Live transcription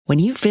When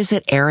you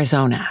visit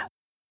Arizona,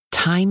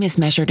 time is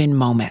measured in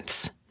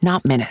moments,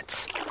 not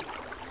minutes.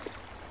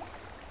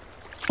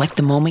 Like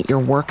the moment your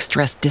work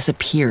stress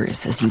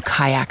disappears as you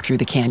kayak through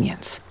the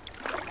canyons.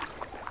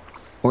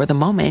 Or the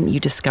moment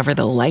you discover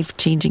the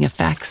life-changing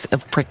effects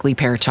of prickly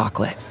pear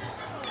chocolate.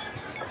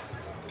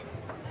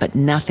 But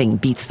nothing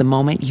beats the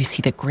moment you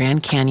see the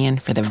Grand Canyon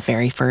for the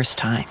very first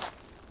time.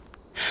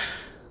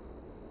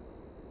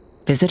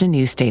 Visit a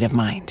new state of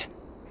mind.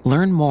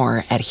 Learn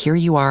more at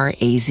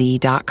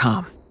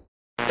hereyouareaz.com.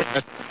 All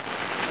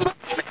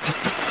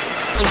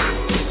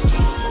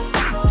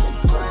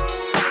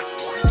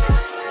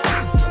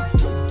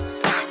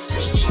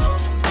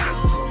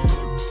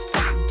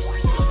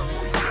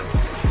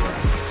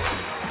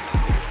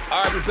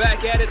right, we're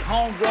back at it.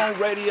 Homegrown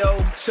Radio,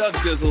 Chuck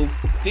Dizzle,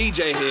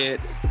 DJ Head.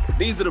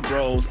 These are the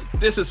bros.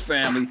 This is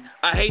family.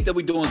 I hate that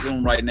we're doing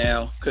Zoom right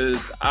now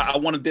because I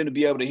wanted them to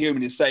be able to hear me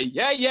to say,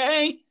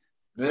 yay.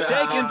 Jake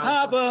and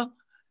Papa.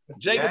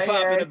 Jake and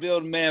Papa in the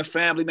building, man.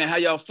 Family, man. How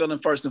y'all feeling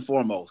first and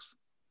foremost?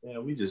 Yeah,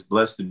 we just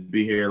blessed to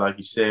be here, like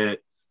you said.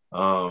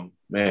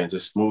 Man,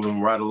 just moving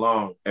right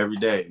along every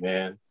day,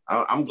 man.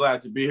 I'm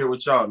glad to be here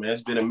with y'all, man.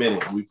 It's been a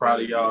minute. We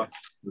proud of y'all.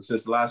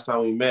 Since the last time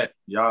we met,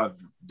 y'all have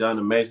done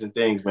amazing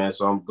things, man.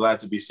 So I'm glad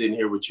to be sitting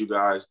here with you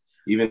guys,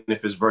 even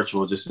if it's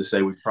virtual, just to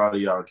say we're proud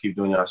of y'all. Keep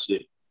doing y'all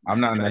shit. I'm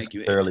not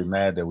necessarily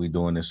mad that we're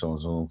doing this on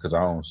Zoom because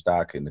I own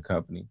stock in the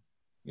company.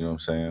 You know what I'm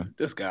saying?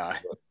 This guy.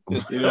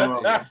 You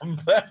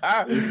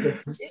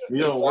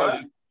know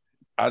what?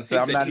 I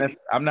said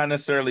I'm not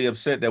necessarily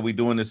upset that we're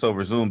doing this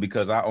over Zoom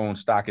because I own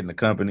stock in the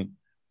company.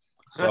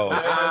 So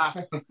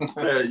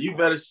you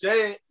better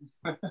say it.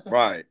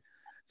 Right.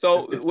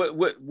 So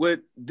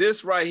with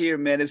this right here,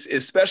 man,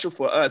 it's special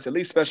for us, at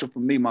least special for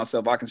me,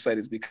 myself. I can say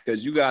this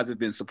because you guys have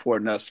been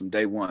supporting us from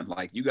day one.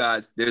 Like you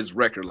guys, there's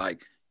record,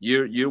 like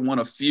you're one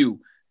of few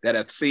that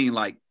have seen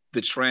like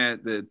the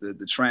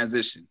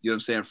transition, you know what I'm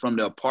saying? From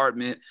the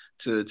apartment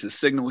to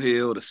Signal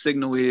Hill, to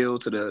Signal Hill,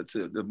 to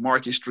the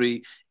Market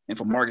Street, and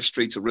from Market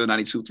Street to Real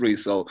 92.3.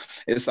 So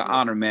it's an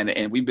honor, man.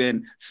 And we've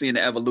been seeing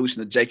the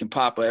evolution of Jake and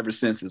Papa ever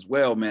since as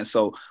well, man.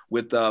 So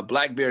with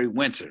Blackberry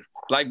Winter,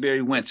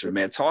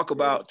 man, talk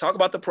about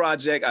the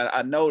project.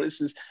 I know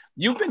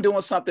you've been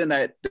doing something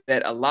that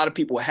a lot of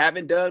people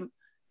haven't done,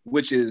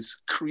 which is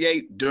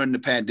create during the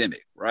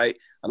pandemic, right?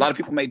 A lot of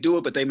people may do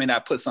it, but they may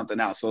not put something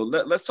out. So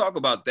let's talk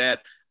about that,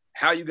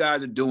 how you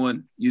guys are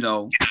doing, you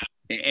know,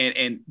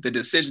 and the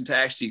decision to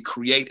actually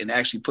create and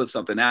actually put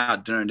something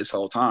out during this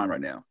whole time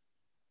right now.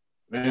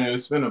 Man,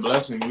 it's been a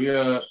blessing. We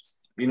are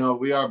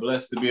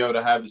blessed to be able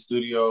to have the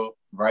studio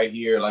right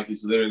here. Like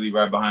it's literally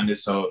right behind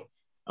us. So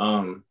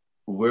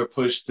we're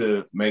pushed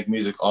to make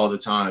music all the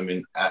time.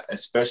 And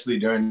especially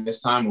during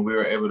this time when we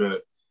were able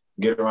to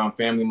get around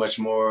family much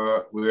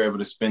more, we were able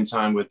to spend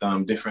time with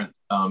different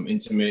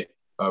intimate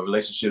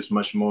relationships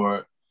much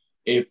more.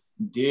 It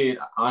did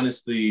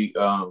honestly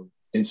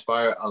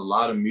inspire a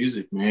lot of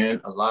music,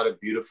 man. A lot of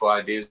beautiful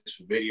ideas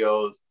for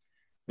videos.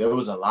 There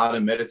was a lot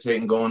of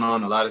meditating going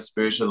on, a lot of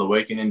spiritual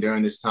awakening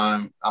during this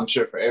time, I'm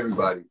sure for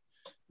everybody,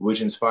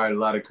 which inspired a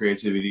lot of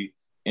creativity.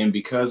 And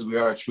because we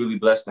are truly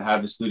blessed to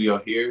have the studio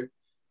here,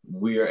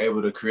 we are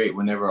able to create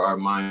whenever our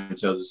mind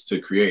tells us to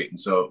create. And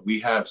so we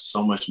have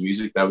so much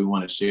music that we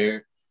want to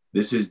share.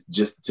 This is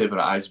just the tip of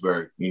the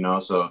iceberg, you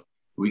know, so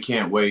we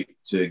can't wait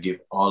to give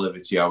all of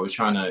it to y'all. We're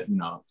trying to, you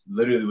know,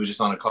 literally we're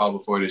just on a call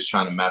before this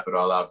trying to map it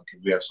all out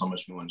because we have so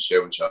much we want to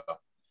share with y'all.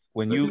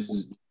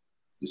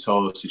 This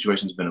whole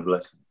situation's been a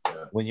blessing.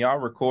 Yeah. When y'all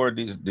record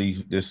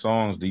these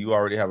songs, do you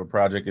already have a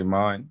project in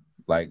mind?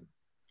 Do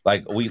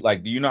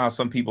you know how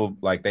some people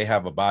like they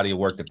have a body of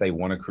work that they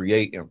want to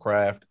create and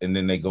craft, and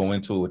then they go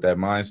into it with that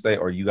mind state,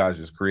 or you guys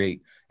just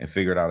create and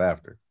figure it out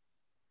after?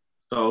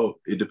 So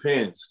it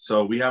depends.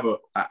 So we have an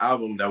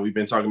album that we've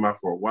been talking about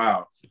for a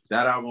while.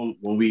 That album,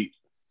 when we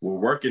were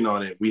working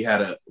on it, we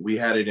had it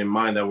in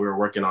mind that we were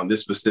working on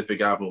this specific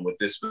album with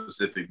this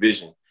specific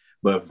vision.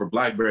 But for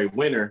Blackberry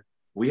Winter,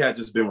 we had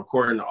just been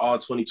recording all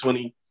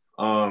 2020.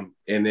 And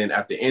then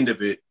at the end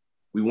of it,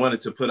 we wanted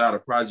to put out a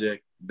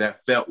project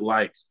that felt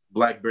like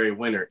Blackberry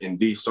Winter, and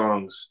these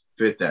songs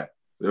fit that.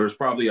 There was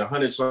probably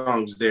 100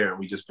 songs there, and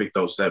we just picked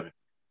those 7.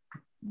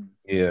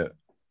 Yeah.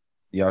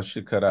 Y'all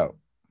should cut out.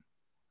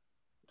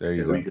 There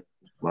you go.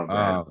 My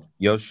bad.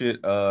 Yo shit,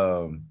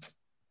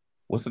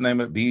 what's the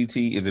name of it? BET?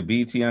 Is it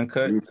BET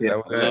Uncut? I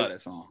love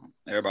that song.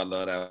 Everybody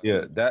love that.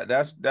 Yeah,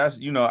 that's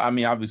you know, I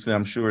mean, obviously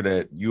I'm sure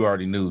that you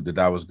already knew that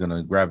I was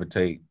gonna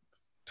gravitate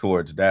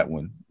towards that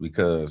one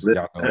because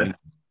y'all know me.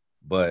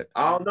 But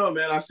I don't know,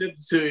 man. I sent it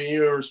to you and you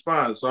didn't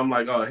respond. So I'm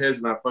like, oh,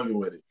 Head's not fucking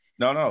with it.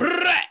 No.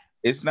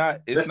 It's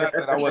not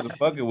that I wasn't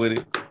fucking with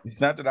it. It's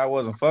not that I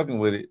wasn't fucking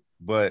with it,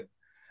 but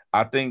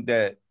I think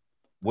that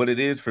what it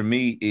is for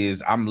me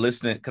is I'm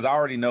listening because I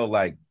already know,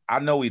 like, I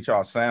know what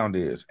y'all sound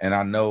is, and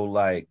I know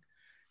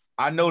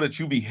that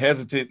you be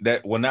hesitant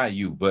that, well, not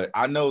you, but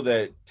I know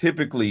that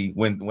typically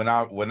when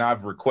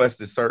I've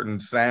requested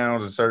certain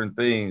sounds and certain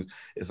things,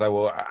 it's like,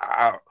 well,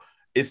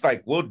 it's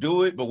like, we'll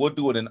do it, but we'll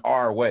do it in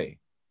our way.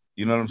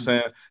 You know what I'm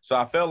saying? So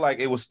I felt like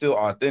it was still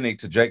authentic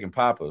to Jake and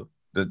Papa,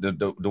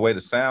 the way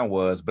the sound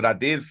was, but I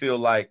did feel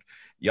like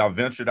y'all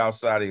ventured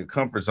outside of your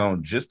comfort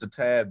zone just a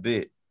tad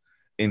bit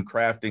in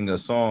crafting a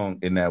song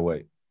in that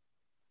way.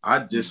 I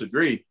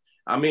disagree.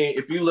 I mean,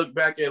 if you look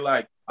back at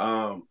like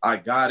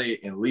I Got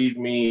It and Leave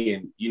Me,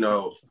 and you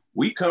know,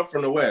 we come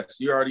from the West,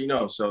 you already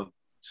know. So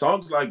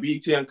songs like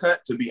BET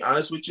Uncut, to be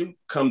honest with you,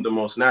 come the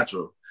most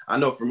natural. I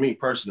know for me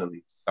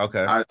personally.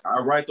 Okay. I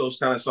write those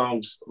kind of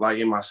songs like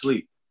in my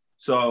sleep.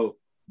 So,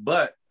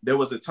 but there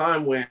was a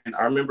time when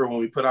I remember when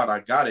we put out I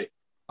Got It,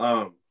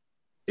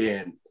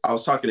 and I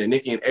was talking to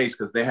Nikki and Ace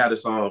because they had a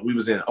song. We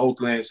was in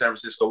Oakland, San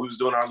Francisco. We was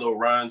doing our little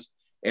runs,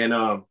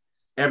 and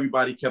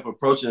everybody kept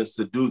approaching us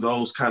to do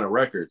those kind of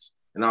records.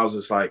 And I was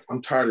just like,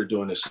 I'm tired of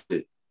doing this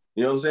shit.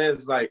 You know what I'm saying?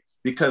 It's like,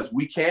 because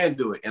we can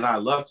do it and I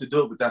love to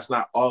do it, but that's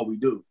not all we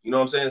do. You know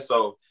what I'm saying?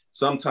 So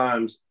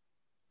sometimes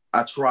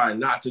I try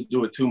not to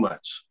do it too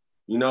much,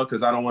 you know,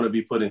 because I don't want to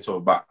be put into a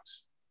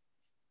box.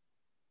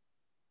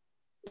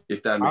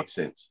 If that makes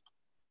sense.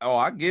 Oh,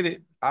 I get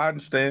it. I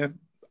understand.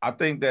 I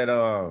think that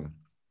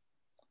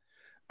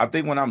I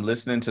think when I'm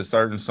listening to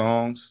certain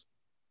songs,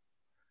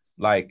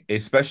 like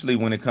especially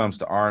when it comes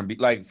to R&B,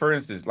 like for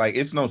instance, like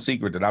it's no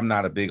secret that I'm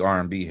not a big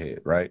R&B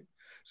head, right?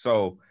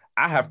 So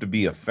I have to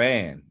be a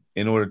fan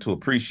in order to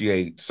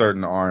appreciate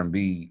certain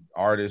R&B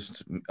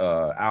artists,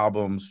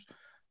 albums,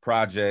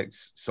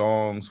 projects,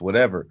 songs,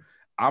 whatever.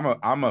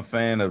 I'm a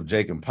fan of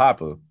Jake and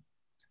Papa,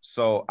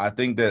 so I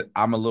think that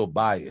I'm a little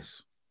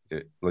biased.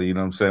 You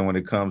know what I'm saying, when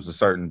it comes to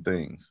certain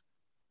things.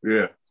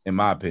 Yeah, in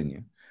my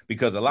opinion,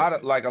 because a lot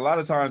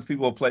of times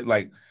people play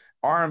like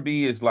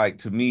R&B is like,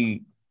 to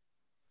me,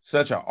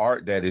 such an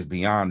art that is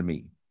beyond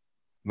me.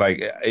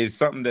 Like it's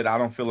something that I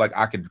don't feel like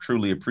I could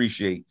truly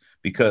appreciate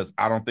because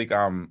I don't think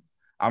I'm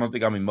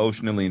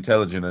emotionally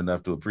intelligent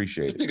enough to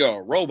appreciate it. This nigga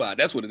a robot.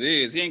 That's what it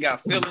is. He ain't got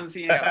feelings.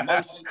 He ain't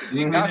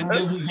got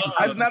emotions.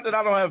 It's not that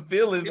I don't have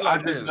feelings. I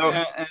just know.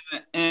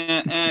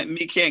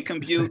 Me can't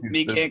compute.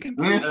 Me can't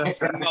compute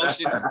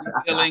emotions,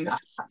 feelings.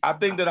 I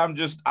think that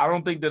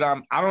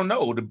I don't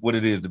know what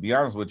it is, to be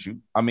honest with you.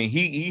 I mean,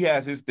 he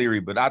has his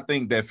theory, but I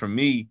think that for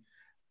me,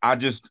 I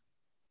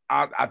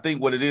think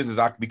what it is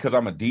because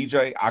I'm a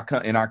DJ,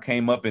 I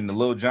came up in the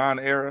Lil Jon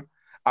era.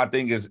 I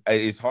think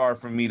it's hard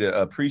for me to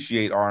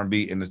appreciate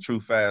R&B in the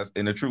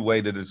true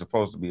way that it's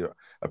supposed to be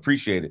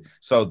appreciated.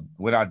 So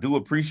when I do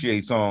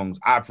appreciate songs,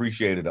 I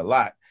appreciate it a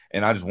lot,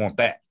 and I just want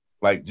that.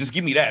 Like, just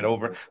give me that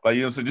over. Like,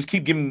 you know, so just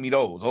keep giving me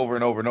those over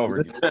and over and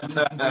over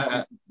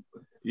again.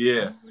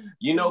 Yeah,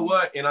 you know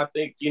what? And I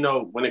think, you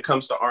know, when it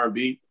comes to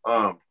R&B,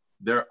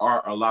 there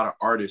are a lot of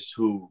artists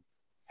who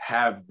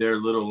have their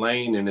little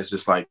lane, and it's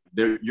just like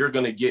you're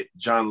gonna get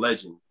John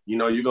Legend. You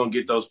know, you're gonna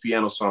get those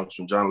piano songs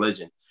from John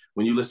Legend.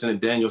 When you listen to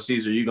Daniel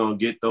Caesar, you're going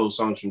to get those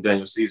songs from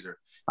Daniel Caesar.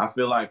 I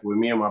feel like with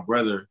me and my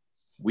brother,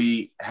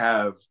 we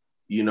have,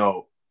 you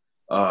know,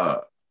 a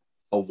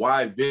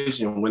wide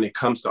vision when it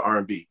comes to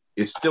R&B.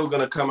 It's still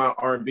going to come out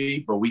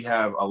R&B, but we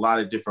have a lot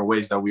of different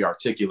ways that we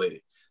articulate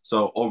it.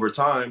 So over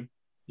time,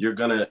 you're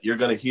gonna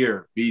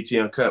hear BET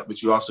Uncut,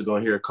 but you're also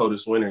going to hear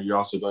CODIS Winter. You're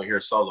also going to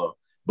hear Solo,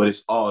 but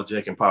it's all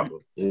Jake and Papa.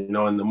 You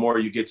know, and the more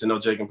you get to know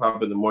Jake and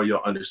Papa, the more you'll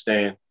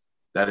understand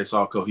that it's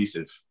all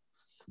cohesive.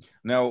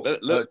 Now,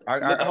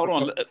 hold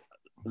on.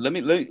 Let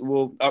me.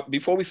 Well,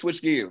 before we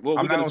switch gears, we're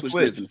going to switch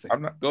gears in a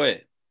second. Go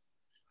ahead.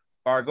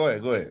 All right, go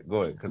ahead.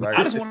 Because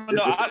I just want to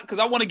know, because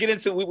I want to get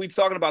into we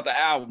talking about the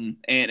album,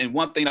 and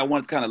one thing I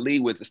wanted to kind of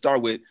lead with to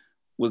start with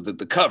was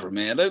the cover,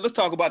 man. Let's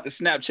talk about the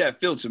Snapchat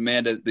filter,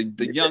 man.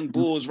 The young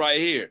bulls right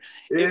here.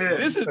 Yeah,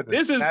 this is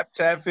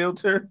Snapchat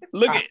filter.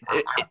 Look at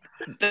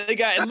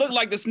it looked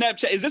like the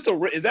Snapchat.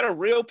 Is that a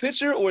real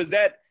picture, or is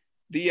that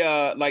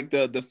the like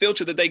the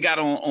filter that they got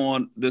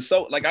on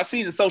the like I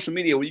see the social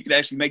media where you can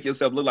actually make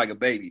yourself look like a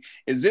baby?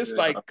 Is this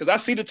like, because I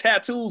see the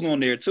tattoos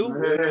on there too?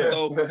 Yeah.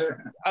 So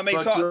I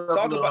mean, talk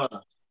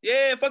about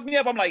fuck me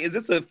up. I'm like, is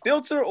this a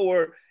filter,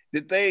 or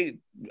did they?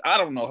 I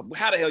don't know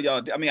how the hell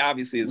y'all. I mean,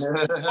 obviously it's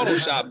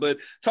Photoshop, but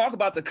talk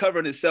about the cover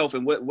in itself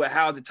and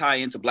how does it tie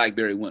into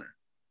Blackberry Winter?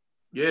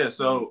 Yeah,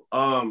 so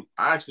I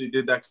actually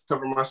did that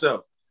cover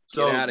myself.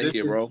 So get out of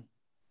here, bro.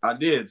 I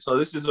did. So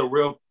this is a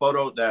real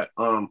photo that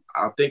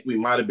I think we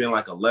might have been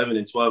like 11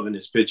 and 12 in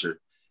this picture.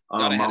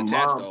 My mom,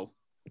 tats, though.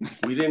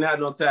 We didn't have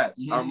no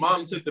tats. Our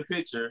mom took the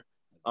picture.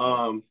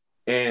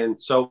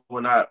 And so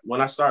when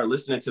I started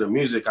listening to the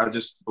music, I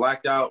just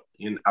blacked out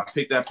and I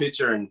picked that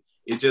picture, and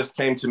it just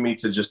came to me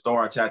to just throw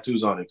our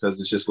tattoos on it,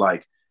 because it's just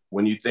like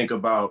when you think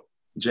about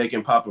Jake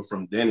and Papa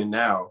from then and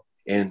now,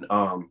 and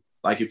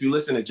like if you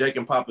listen to Jake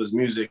and Papa's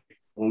music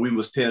when we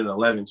was 10 and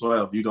 11,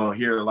 12, you're going to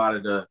hear a lot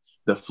of the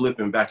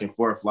flipping back and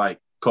forth like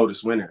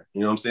CODIS Winter.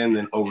 You know what I'm saying?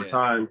 Then over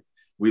time,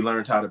 we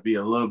learned how to be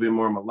a little bit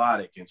more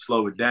melodic and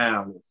slow it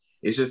down.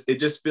 It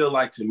just feel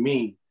like, to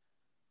me,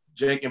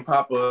 Jake and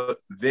Papa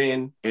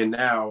then and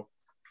now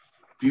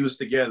fused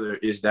together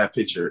is that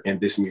picture and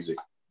this music.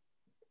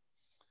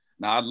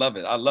 No, I love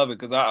it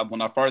because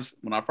when I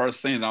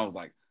first seen it, I was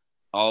like,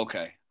 oh,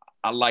 okay,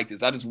 I like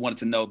this. I just wanted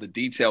to know the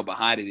detail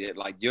behind it.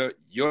 Like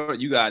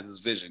you guys'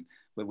 vision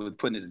with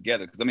putting it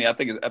together. Because I mean, I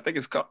think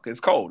it's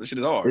cold. This shit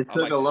is hard. It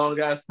took a long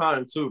ass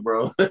time too,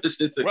 bro. It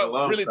took a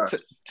long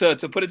time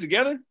to put it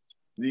together.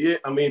 Yeah,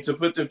 I mean, to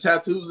put them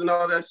tattoos and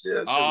all that shit. That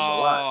shit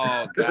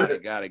was a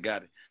lot. Got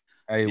it.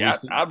 Hey, yeah,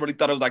 I really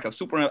thought it was like a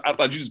super. I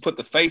thought you just put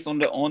the face on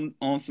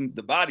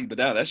the body, but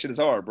that shit is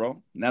hard,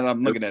 bro. Now that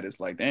I'm looking at it, it's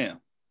like, damn.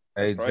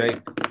 Hey,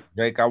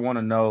 Jake, I want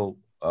to know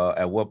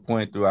at what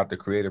point throughout the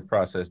creative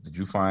process did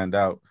you find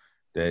out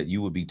that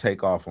you would be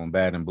Takeoff on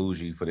Bad and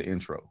Bougie for the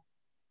intro?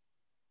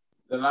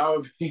 That I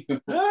would be. Wait.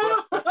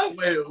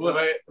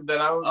 That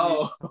I would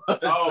be.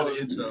 The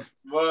intro.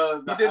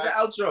 Well, he did the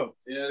outro.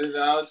 Yeah, did the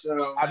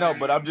outro. I know,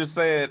 but I'm just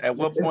saying, at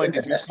what point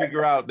did you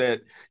figure out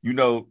that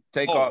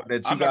Takeoff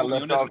that you got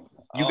left off?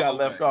 You got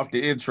left off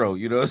the intro.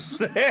 You know what I'm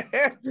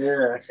saying?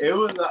 Yeah, it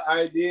was an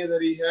idea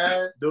that he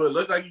had. Do it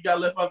look like you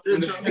got left off the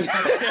intro?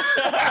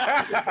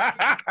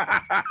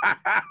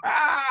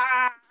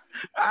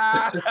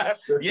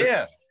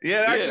 Yeah,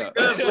 actually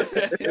does.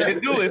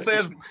 It do.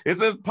 It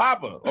says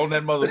Papa on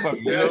that motherfucker.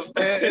 You know what I'm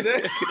saying?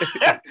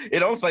 It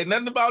don't say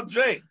nothing about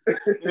Jake.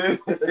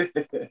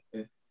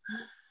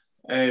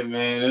 Hey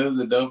man, it was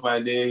a dope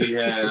idea he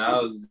had. I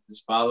was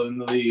just following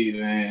the lead,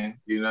 man.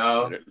 You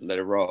know, let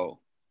it roll.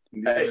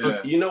 Hey,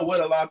 you know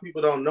what a lot of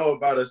people don't know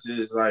about us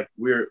is like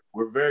we're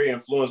very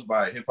influenced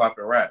by hip hop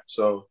and rap.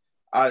 So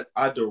I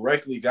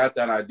directly got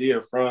that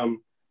idea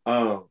from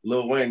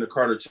Lil Wayne, the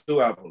Carter 2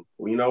 album.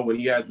 You know, when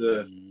he had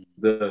the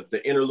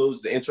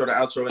interludes, the intro, the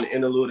outro, and the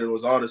interlude, and it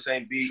was all the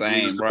same beat.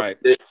 Same, right.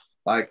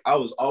 Like I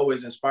was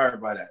always inspired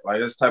by that.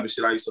 Like that's the type of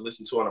shit I used to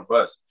listen to on a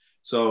bus.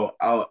 So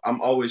we're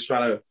always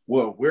trying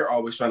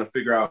to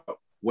figure out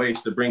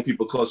ways to bring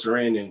people closer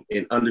in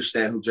and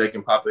understand who Jake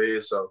and Papa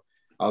is. So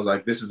I was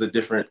like, this is a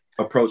different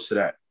approach to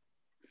that.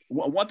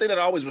 One thing that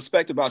I always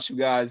respect about you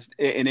guys,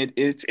 and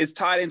it's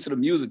tied into the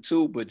music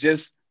too, but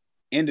just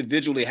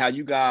individually how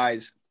you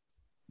guys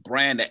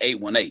brand the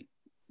 818,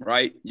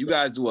 right? You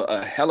guys do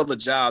a hell of a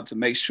job to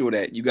make sure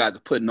that you guys are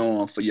putting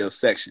on for your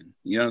section.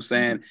 You know what I'm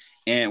saying? Mm-hmm.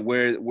 And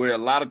where a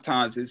lot of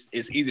times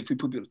it's easy for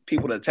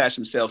people to attach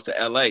themselves to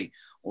LA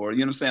or, you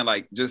know what I'm saying?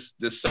 Like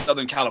just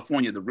Southern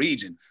California, the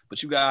region,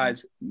 but you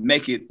guys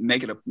make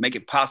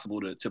it possible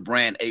to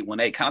brand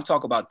 818. Kind of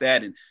talk about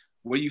that and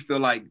where you feel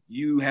like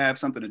you have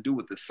something to do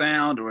with the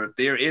sound, or if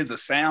there is a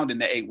sound in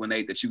the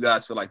 818 that you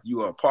guys feel like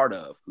you are a part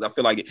of. Because I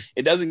feel like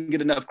it doesn't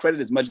get enough credit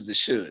as much as it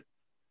should.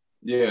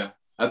 Yeah,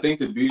 I think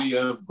the beauty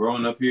of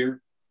growing up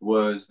here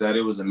was that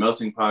it was a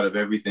melting pot of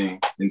everything.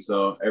 And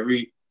so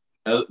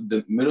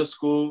the middle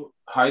school,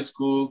 high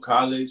school,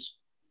 college,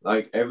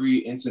 like every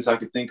instance I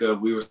could think of,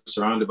 we were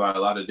surrounded by a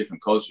lot of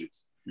different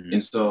cultures. Mm-hmm.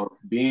 And so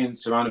being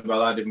surrounded by a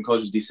lot of different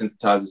cultures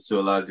desensitizes to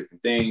a lot of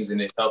different things.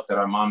 And it helped that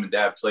our mom and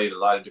dad played a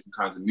lot of different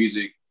kinds of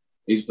music.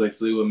 They used to play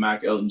Fleetwood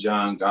Mac, Elton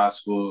John,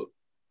 gospel,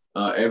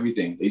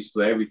 everything. They used to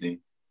play everything.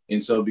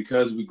 And so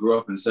because we grew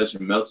up in such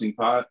a melting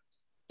pot,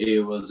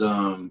 it was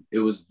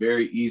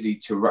very easy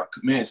to rock.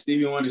 Man,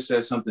 Stevie Wonder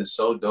said something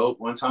so dope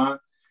one time.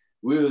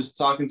 We was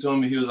talking to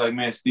him and he was like,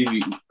 man,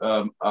 Stevie,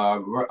 our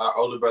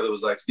older brother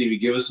was like, Stevie,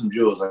 give us some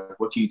jewels. Like,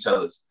 what can you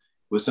tell us?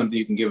 What's something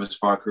you can give us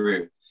for our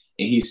career?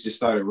 And he just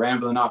started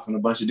rambling off on a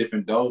bunch of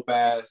different dope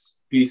ass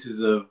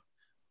pieces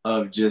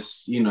of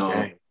just, you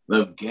know,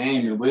 of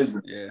game and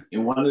wisdom. Yeah.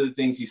 And one of the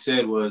things he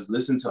said was,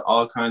 listen to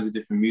all kinds of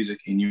different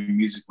music and your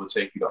music will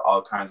take you to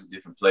all kinds of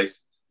different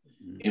places.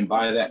 Mm-hmm. And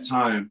by that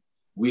time,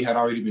 we had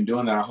already been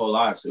doing that our whole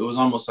lives. So it was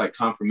almost like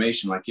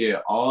confirmation, like,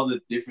 yeah, all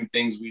the different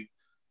things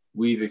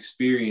we've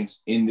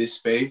experienced in this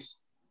space,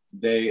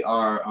 they're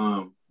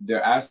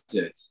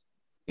assets.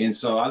 And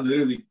so I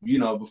literally, you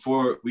know,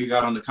 before we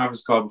got on the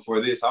conference call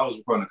before this, I was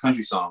recording a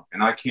country song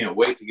and I can't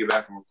wait to get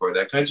back and record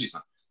that country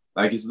song.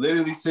 Like it's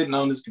literally sitting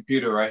on this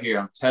computer right here.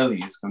 I'm telling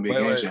you, it's going to be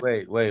a game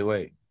changer.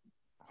 Wait.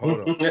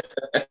 Hold on.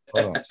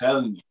 I'm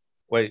telling you.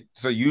 Wait,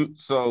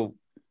 so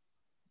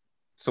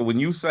when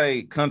you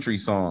say country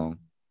song,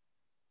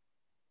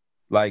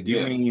 like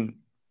you mean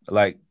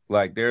like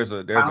there's a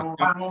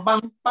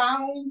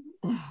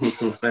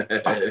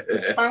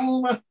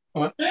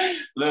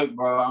Look,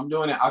 bro, I'm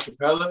doing it a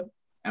cappella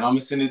and I'm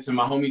gonna send it to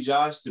my homie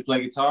Josh to play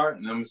guitar,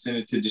 and I'm gonna send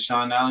it to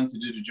Deshaun Allen to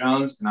do the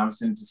drums, and I'm gonna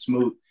send it to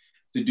Smoot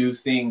to do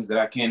things that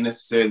I can't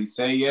necessarily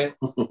say yet.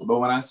 But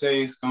when I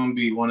say it's gonna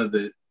be one of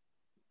the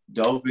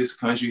dopest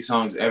country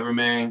songs ever,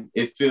 man,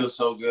 it feels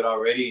so good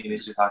already, and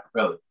it's just a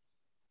cappella.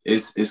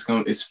 It's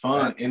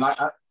fun, and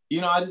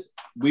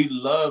we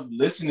love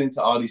listening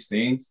to all these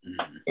things.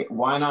 Mm-hmm.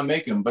 Why not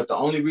make them? But the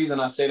only reason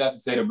I say that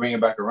to bring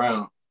it back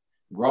around,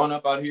 growing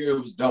up out here, it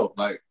was dope.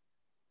 Like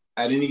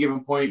at any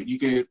given point, you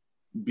could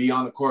be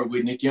on the court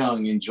with Nick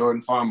Young and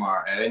Jordan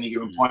Farmar. At any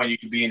given point, you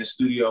could be in the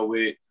studio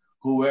with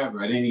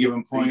whoever. At any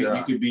given point,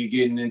 you could be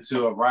getting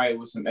into a riot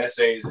with some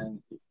essays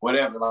and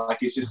whatever. Like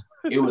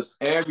it was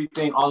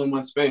everything all in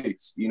one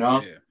space, you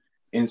know? Yeah.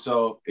 And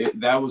so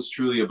that was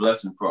truly a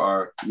blessing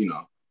for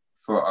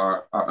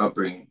our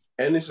upbringing.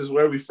 And this is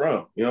where we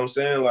from, you know what I'm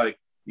saying? Like,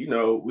 you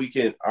know,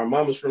 our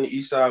mom was from the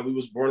east side, we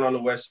was born on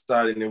the west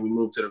side, and then we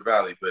moved to the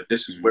valley, but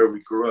this is where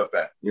we grew up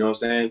at, you know what I'm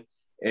saying?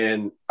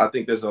 And I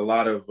think there's a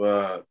lot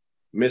of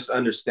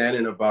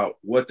misunderstanding about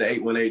what the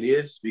 818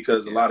 is,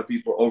 because a lot of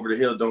people over the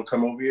hill don't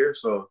come over here,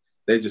 so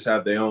they just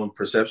have their own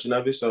perception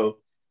of it. So,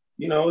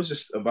 you know, it's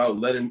just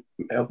about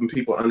helping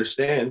people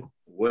understand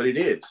what it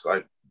is.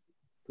 Like,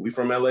 we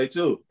from LA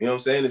too, you know what I'm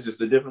saying? It's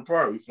just a different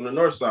part. We from the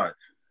north side.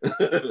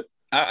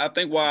 I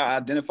think why I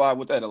identify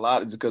with that a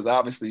lot is because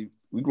obviously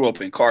we grew up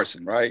in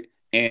Carson, right?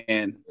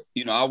 And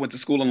you know, I went to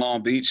school in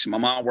Long Beach. My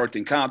mom worked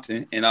in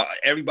Compton, and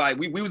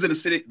everybody we was in the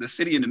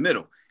city in the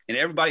middle, and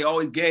everybody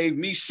always gave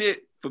me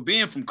shit for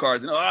being from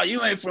Carson. Oh,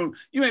 you ain't from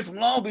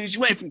Long Beach,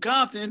 you ain't from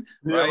Compton,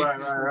 right?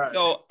 Yeah, right.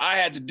 So I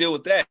had to deal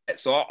with that.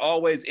 So I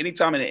always,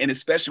 anytime, and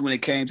especially when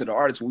it came to the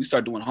artists, when we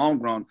started doing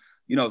homegrown,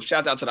 you know,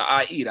 shout out to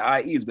the IE.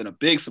 The IE has been a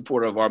big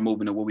supporter of our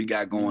movement and what we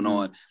got going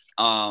on.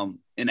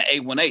 And the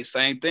 818,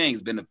 same thing,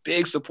 has been a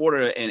big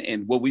supporter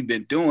in what we've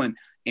been doing.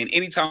 And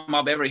anytime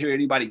I've ever heard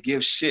anybody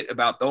give shit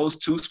about those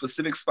two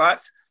specific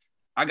spots,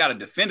 I got to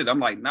defend it. I'm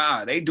like,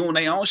 nah, they doing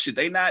their own shit.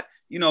 They not,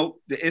 you know,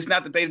 it's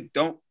not that they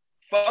don't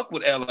fuck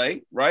with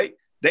LA, right?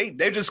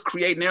 They're just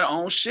creating their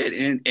own shit,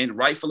 and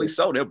rightfully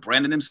so. They're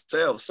branding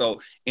themselves. So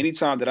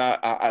anytime that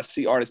I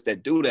see artists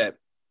that do that,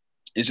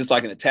 it's just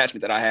like an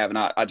attachment that I have, and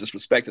I just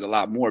respect it a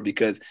lot more,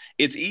 because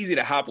it's easy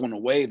to hop on a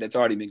wave that's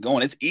already been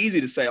going. It's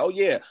easy to say, oh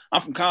yeah, I'm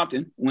from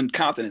Compton when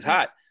Compton is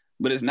hot,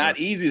 but it's not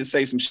easy to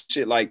say some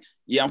shit like,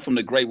 yeah, I'm from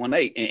the Great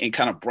 18 and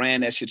kind of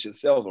brand that shit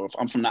yourself, or if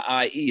I'm from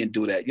the IE and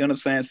do that. You know what I'm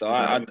saying? So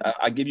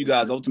I give you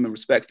guys ultimate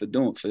respect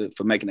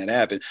for making that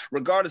happen.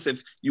 Regardless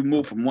if you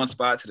move from one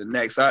spot to the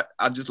next, I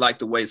just like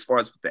the way, as far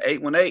as the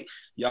 818,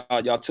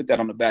 y'all took that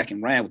on the back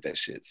and ran with that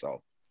shit.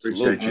 So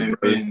appreciate you,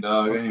 amen,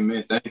 dog.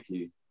 Amen. Thank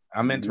you.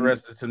 I'm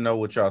interested to know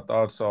what y'all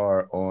thoughts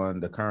are on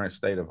the current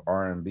state of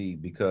R&B,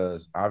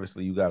 because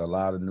obviously you got a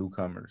lot of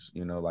newcomers,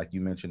 you know, like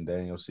you mentioned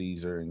Daniel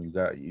Caesar, and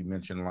you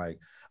mentioned like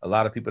a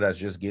lot of people that's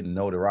just getting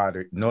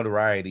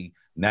notoriety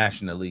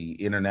nationally,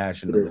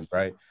 internationally,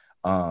 right?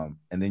 And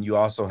then you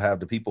also have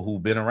the people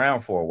who've been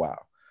around for a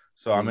while.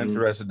 So I'm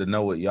interested to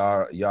know what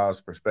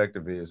y'all's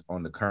perspective is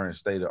on the current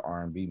state of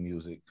R&B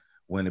music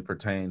when it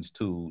pertains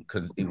to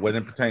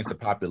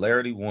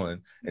popularity,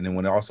 one, and then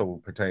when it also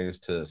pertains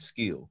to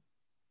skill.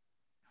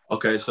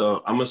 Okay,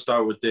 so I'm gonna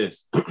start with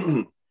this.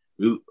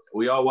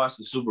 we all watched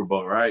the Super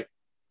Bowl, right?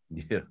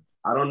 Yeah.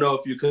 I don't know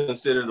if you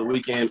consider The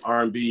Weeknd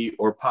R&B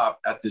or pop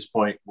at this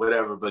point,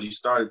 whatever, but he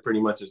started pretty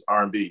much as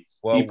R&B.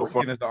 Well,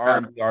 Weeknd is an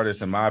R&B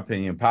artist, in my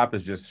opinion. Pop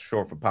is just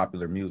short for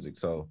popular music.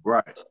 So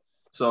right.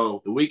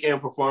 So The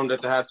Weeknd performed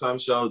at the halftime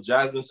show.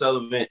 Jasmine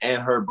Sullivan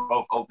and her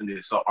both opened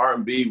it. So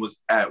R&B was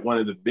at one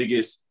of the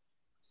biggest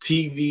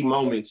TV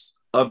moments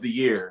of the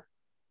year,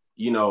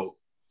 you know,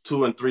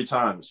 2 and 3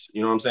 times,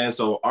 you know what I'm saying?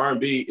 So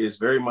R&B is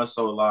very much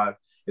so alive.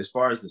 As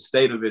far as the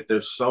state of it,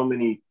 there's so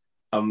many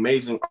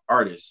amazing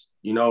artists,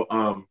 you know.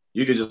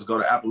 You could just go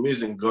to Apple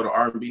Music and go to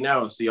R&B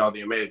now and see all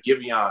the amazing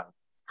Giveon,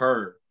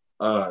 her,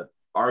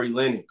 Ari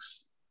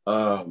Lennox.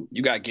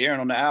 You got Garen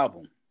on the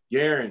album.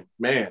 Garen,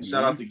 man,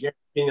 shout out to Garen,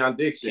 Kenyon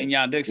Dixon. You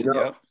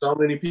know, yep. So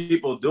many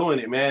people doing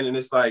it, man, and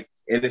it's like,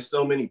 and there's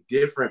so many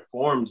different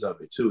forms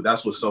of it too.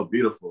 That's what's so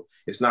beautiful.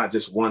 It's not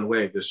just one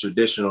way. There's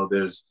traditional,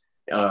 there's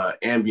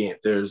ambient,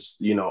 there's,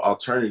 you know,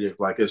 alternative.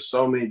 Like, there's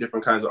so many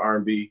different kinds of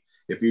R&B.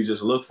 If you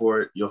just look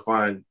for it, you'll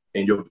find,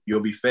 and you'll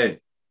be fed.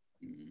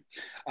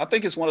 I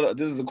think it's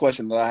this is a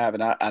question that I have,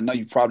 and I know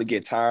you probably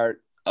get tired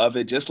of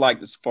it, just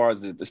like as far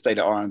as the state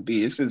of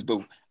R&B. But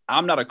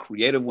I'm not a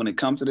creative when it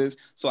comes to this.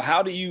 So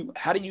how do you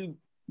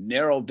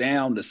narrow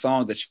down the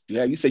songs that you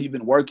have? You said you've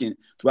been working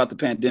throughout the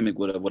pandemic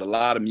with a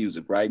lot of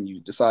music, right? And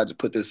you decided to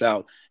put this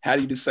out. How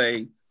do you just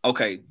say,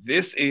 okay,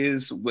 this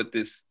is what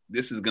this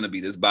is going to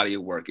be, this body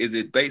of work? Is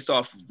it based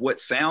off of what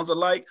sounds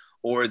alike?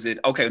 Or is it,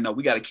 okay, no,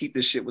 we got to keep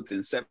this shit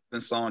within 7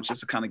 songs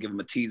just to kind of give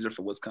them a teaser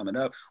for what's coming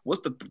up?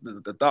 What's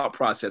the thought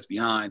process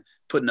behind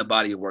putting a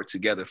body of work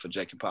together for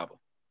Jake and Papa?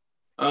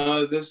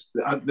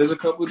 There's a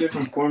couple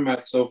different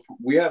formats. So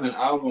we have an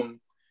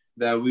album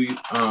that we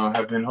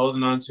have been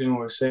holding on to and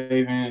we're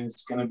saving.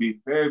 It's going to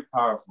be very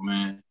powerful,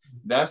 man.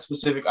 That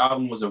specific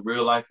album was a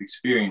real life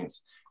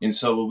experience. And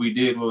so what we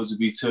did was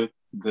we took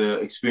the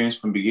experience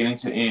from beginning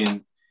to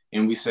end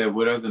and we said,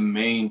 what are the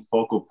main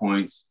focal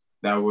points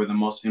that were the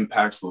most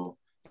impactful?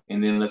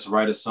 And then let's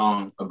write a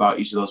song about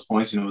each of those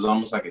points. And it was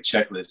almost like a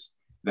checklist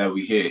that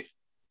we hit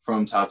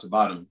from top to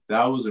bottom.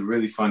 That was a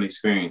really fun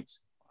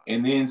experience.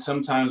 And then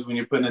sometimes when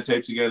you're putting a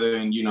tape together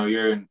and, you know,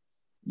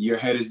 your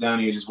head is down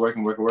and you're just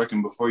working,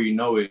 before you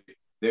know it,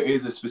 there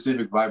is a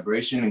specific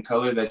vibration and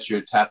color that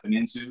you're tapping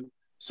into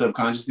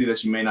subconsciously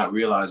that you may not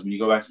realize. When you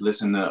go back to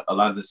listen to a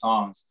lot of the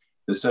songs,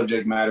 the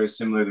subject matter is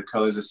similar, the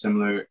colors are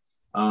similar.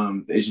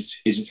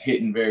 It's just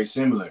hitting very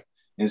similar.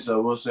 And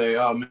so we'll say,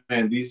 oh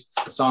man, these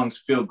songs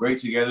feel great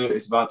together.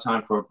 It's about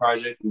time for a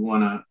project. We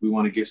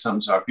wanna give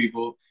something to our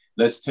people.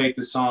 Let's take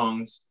the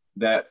songs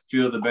that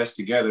feel the best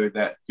together,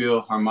 that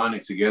feel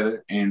harmonic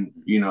together, and,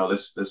 you know,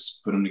 let's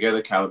put them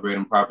together, calibrate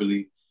them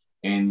properly,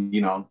 and,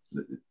 you know,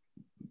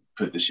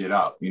 put the shit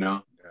out, you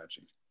know.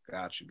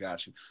 Got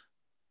you.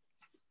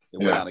 It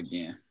went out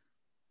again.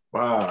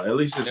 Wow, at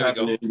least it's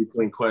happening in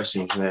between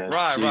questions, man.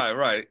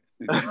 Right.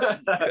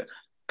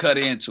 cut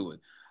into it.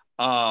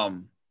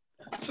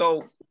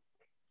 So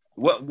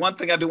one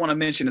thing I do want to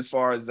mention as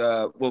far as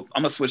I'm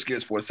gonna switch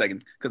gears for a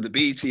second because the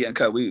BET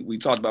Uncut we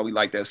talked about, we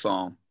like that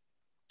song,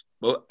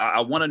 but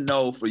I want to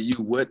know for you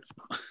what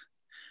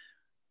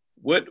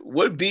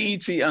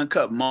BET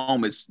Uncut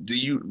moments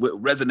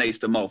what resonates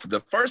the most? The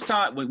first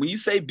time when you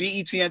say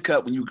BET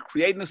Uncut, when you're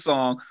creating a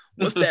song,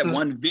 what's that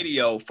one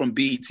video from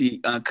BET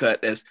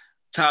Uncut that's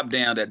top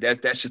down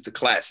that's just a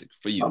classic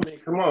for you? I mean,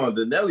 come on,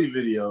 the Nelly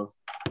video.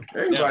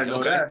 Everybody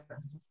know that.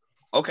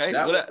 Okay.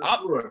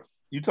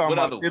 You talking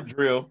about Tip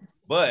Drill,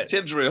 but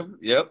Tip Drill.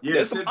 Yep. Yeah,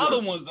 there's some other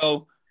ones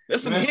though.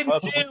 There's some hidden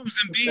gems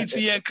in BET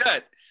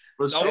Uncut.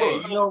 For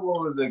sure. You know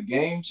what was a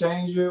game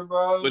changer,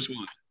 bro? Which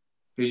one?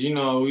 Because, you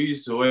know, we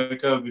used to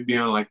wake up and be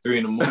on like 3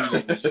 a.m.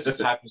 and it just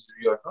happens to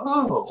be like,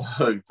 oh.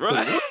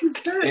 Right.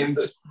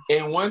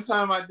 And one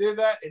time I did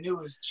that and it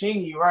was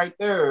Chingy right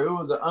there. It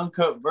was an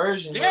uncut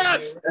version.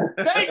 Yes.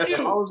 Thank you.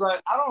 I was like,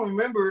 I don't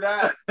remember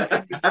that.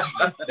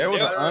 There was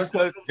an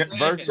uncut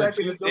version.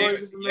 Checking the door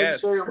just to make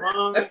sure your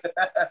mom.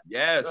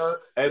 Yes.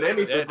 And they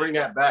need to bring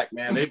that back,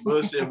 man. They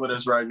bullshitting with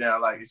us right now.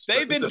 Like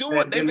they've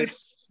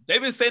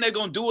been saying they're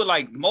gonna do it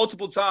like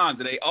multiple times,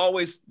 and they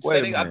always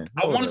say I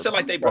want to say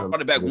like they brought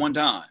it back one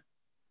time.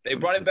 They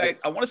brought it back.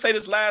 I want to say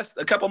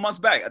a couple months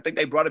back. I think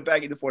they brought it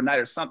back either for a night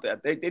or something.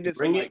 They did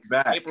bring it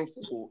back.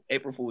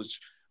 April Fool's.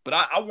 But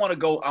I want to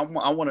go. I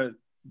want to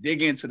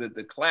dig into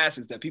the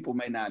classics that people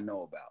may not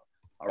know about.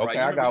 All right,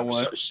 I got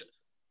one.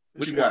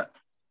 What you got?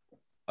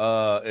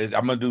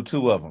 I'm gonna do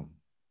 2 of them.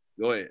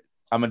 Go ahead.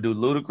 I'm gonna do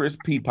Ludacris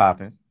P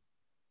Poppin'.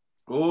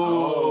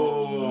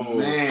 Oh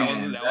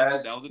man,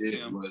 that was a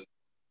gem.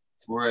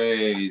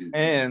 Crazy.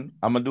 And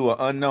I'm gonna do an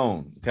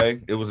unknown.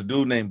 Okay, it was a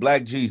dude named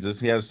Black Jesus.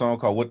 He had a song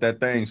called "What That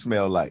Thing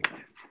Smell Like."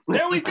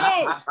 There we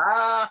go.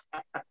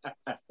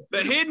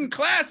 The hidden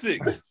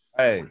classics.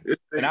 Hey,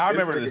 and I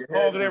remember the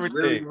song and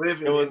everything.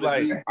 It was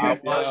like, I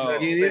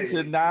want to get it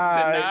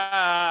tonight.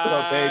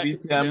 So baby,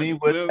 tell me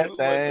what that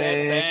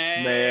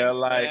thing smell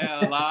like.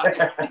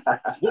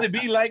 What it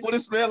be like? What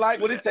it smell like?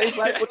 What it taste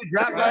like? What it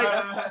drop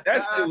like?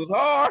 That shit was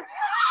hard.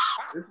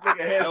 This nigga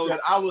had said,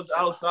 I was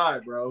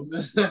outside, bro.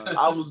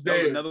 I was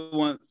there. Another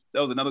one.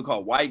 There was another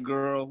called White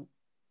Girl.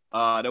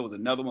 There was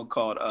another one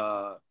called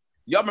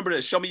y'all remember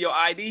that Show Me Your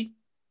ID?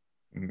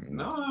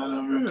 No, I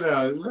don't remember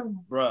that.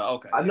 Bro,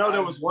 okay. I know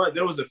there was one.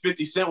 There was a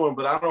 50 Cent one,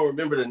 but I don't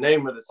remember the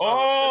name of the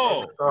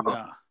song.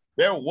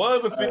 There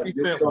was a 50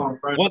 Cent one.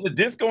 Was it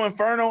Disco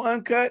Inferno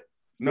Uncut?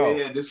 No.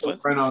 Yeah, Disco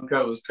Inferno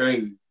Uncut was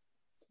crazy.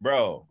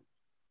 Bro.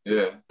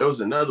 Yeah. There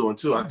was another one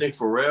too. I think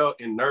Pharrell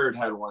and Nerd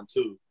had one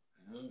too.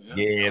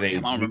 Yeah, they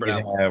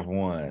have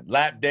one.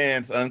 Lap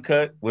Dance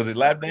Uncut. Was it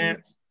Lap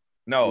Dance?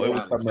 No, it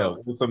was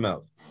something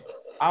else.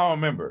 I don't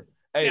remember.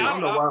 Hey, I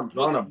don't know why I'm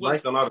drawing a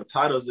blank on all the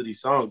titles of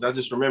these songs. I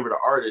just remember the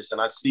artist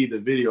and I see the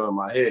video in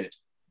my head.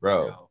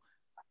 Bro.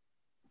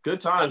 Good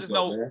times. I just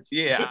know, man.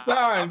 yeah. Good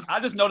times. I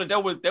just know that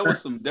there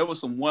was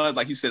some ones,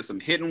 like you said,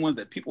 some hidden ones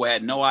that people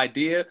had no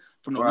idea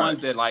from the ones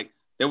that like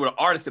they were the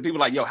artists that people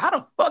were like, yo, how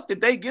the fuck did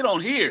they get on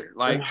here?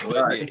 Like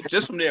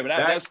just from there. But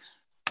that's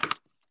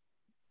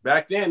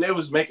back then they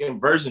was making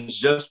versions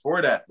just for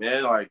that,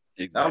 man. Like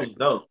that was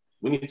dope.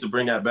 We need to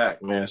bring that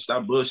back, man.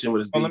 Stop bullshitting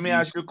with us. Let me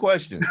ask you a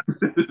question.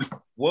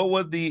 What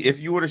would if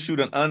you were to shoot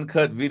an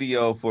uncut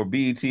video for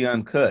BET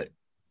Uncut,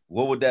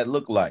 what would that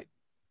look like?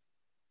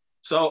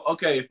 So,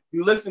 okay, if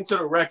you listen to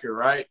the record,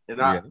 right?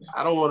 And I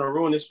don't want to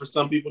ruin this for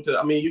some people.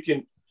 I mean, you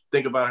can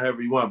think about it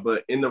however you want,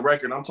 but in the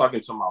record, I'm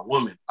talking to my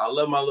woman. I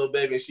love my little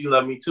baby and she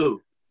love me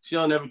too. She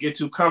don't ever get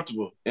too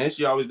comfortable. And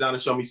she always down to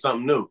show me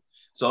something new.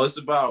 So it's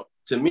about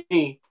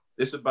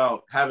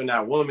having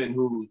that woman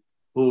who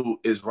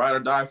is ride or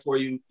die for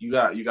you. You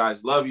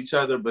guys love each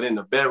other, but in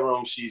the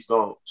bedroom, she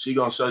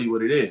gonna show you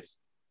what it is.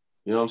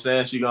 You know what I'm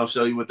saying? She gonna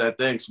show you what that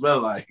thing smell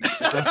like.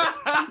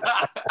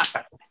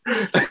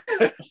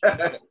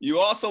 You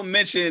also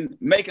mentioned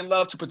making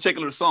love to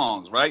particular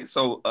songs, right?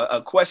 So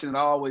a question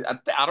that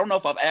I don't know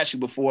if I've asked you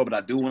before, but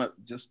I do want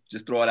to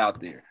just throw it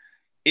out there.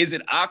 Is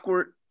it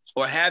awkward,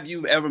 or have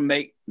you ever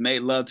made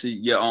love to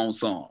your own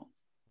songs?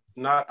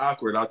 Not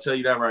awkward. I'll tell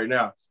you that right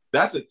now.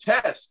 That's a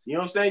test. You know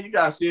what I'm saying? You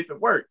gotta see if it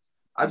works.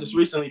 I just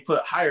recently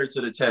put higher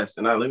to the test,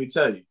 and let me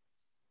tell you,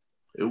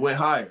 it went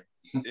higher.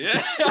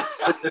 Yeah.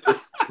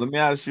 Let me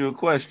ask you a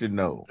question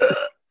though.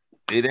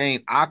 It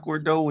ain't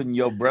awkward though when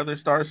your brother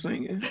starts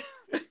singing.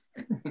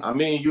 I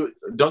mean,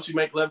 don't you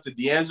make love to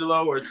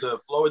D'Angelo or to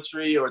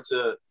Floetry or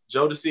to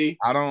Jodeci?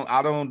 I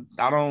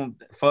don't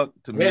fuck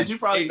to me. Man, you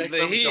probably make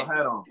love with your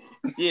hat on.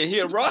 Yeah, he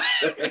a robot.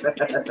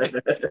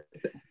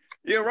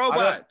 He a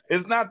robot.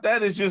 It's not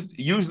that. It's just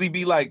usually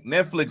be like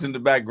Netflix in the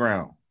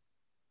background.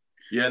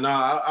 Yeah, no,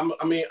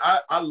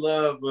 I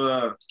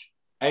love.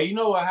 Hey, you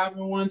know what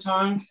happened one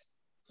time?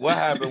 What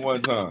happened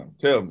one time?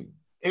 Tell me.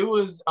 It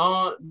was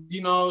on,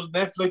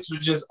 Netflix was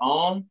just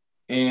on,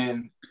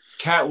 and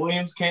Cat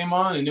Williams came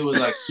on, and it was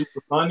like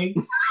super funny,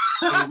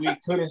 and we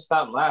couldn't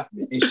stop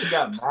laughing. And she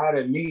got mad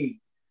at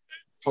me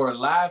for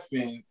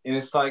laughing, and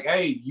it's like,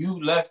 hey,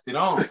 you left it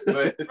on,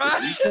 but you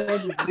can't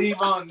just leave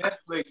on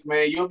Netflix,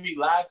 man. You'll be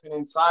laughing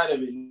inside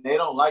of it, and they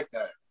don't like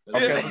that.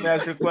 Okay, let me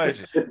ask you a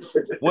question.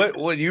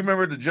 What you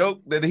remember the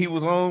joke that he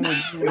was on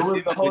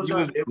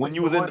when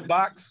you was in the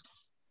box?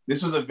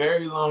 This was a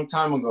very long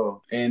time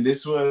ago, and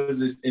this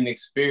was an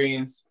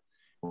experience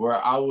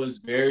where I was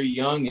very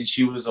young and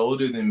she was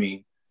older than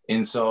me,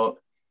 and so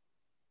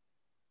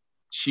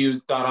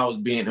thought I was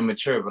being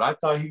immature, but I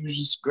thought he was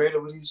just great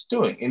at what he was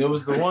doing. And it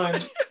was the one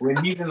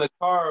when he's in the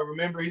car.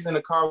 Remember, he's in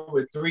the car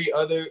with 3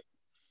 other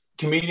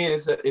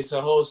comedians. It's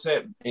a whole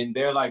set, and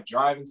they're like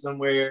driving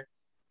somewhere,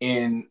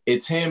 and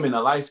it's him and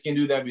a light-skinned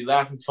dude that be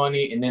laughing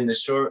funny, and then the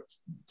short,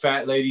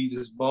 fat lady,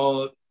 just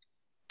bald.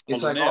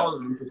 It's like all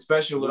of them. It's a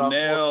special with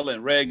Nell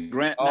and Red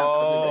Grant.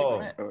 Oh,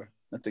 Red Grant, or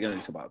I think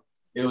it's about.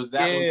 It was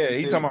that. Yeah,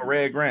 he's talking about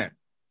Red Grant.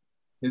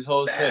 His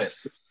whole set.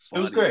 It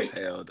was great.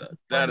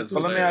 That is. So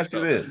let me ask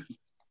you this: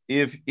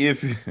 if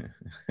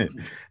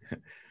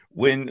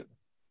when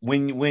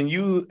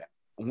you,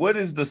 what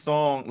is the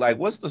song like?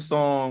 What's the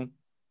song?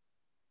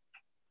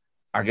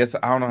 I guess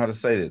I don't know how to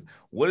say this.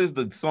 What is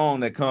the song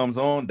that comes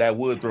on that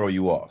would throw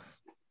you off?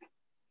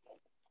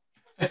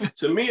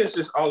 To me, it's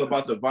just all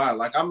about the vibe.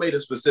 Like I made a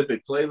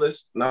specific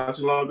playlist not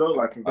too long ago,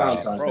 like for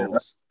Valentine's Day,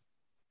 right?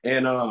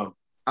 And I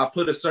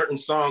put a certain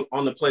song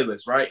on the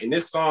playlist, right? And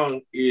this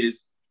song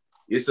it's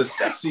a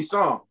sexy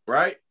song,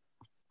 right?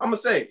 I'm gonna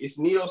say it's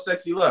Neo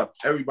Sexy Love.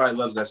 Everybody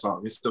loves that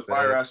song. It's the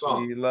fire ass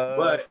song.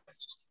 But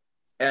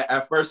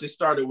at first it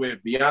started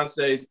with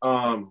Beyonce's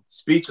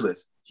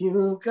Speechless.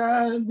 You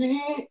got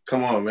me.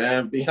 Come on,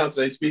 man.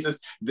 Beyonce Speechless.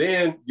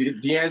 Then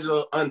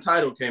D'Angelo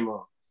Untitled came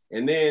on.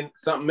 And then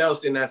something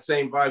else in that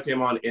same vibe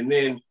came on. And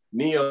then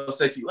Neo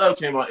Sexy Love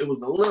came on. It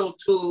was a little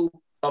too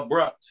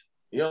abrupt.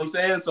 You know what I'm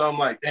saying? So I'm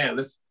like, damn,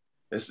 it's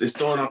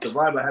throwing off the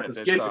vibe. I have to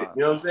skip it.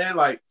 You know what I'm saying?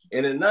 Like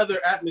in another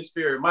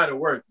atmosphere, it might have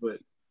worked, but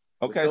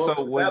okay.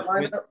 So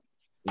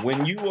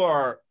when you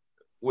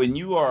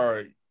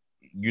are,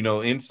 you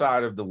know,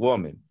 inside of the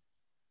woman,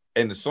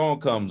 and the song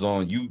comes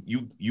on, you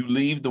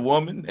leave the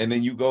woman, and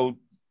then you go.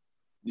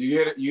 You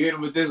hit it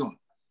with this one.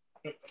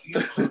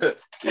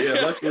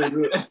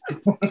 Luckily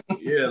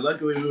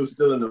we were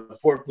still in the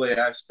foreplay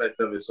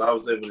aspect of it, so I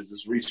was able to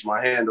just reach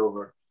my hand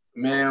over.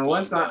 Man,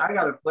 one time I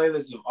got a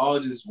playlist of all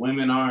just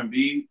women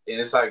R&B,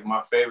 and it's like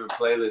my favorite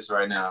playlist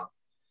right now.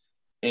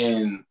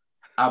 And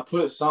I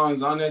put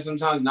songs on there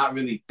sometimes not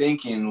really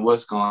thinking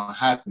what's gonna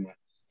happen.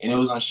 And it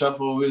was on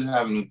shuffle. We was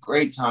having a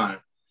great time.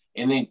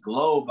 And then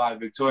Glow by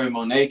Victoria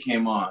Monet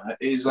came on.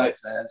 It's like,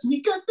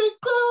 you got the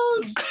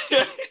clothes.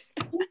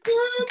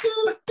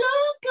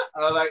 I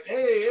was like,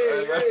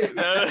 hey.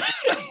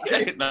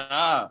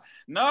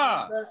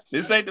 Nah.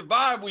 This ain't the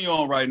vibe we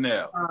on right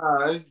now.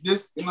 It's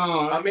this,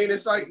 I mean,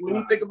 it's like when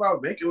you think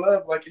about making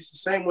love, like it's the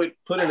same with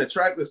putting a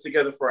track list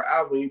together for an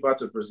album you're about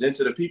to present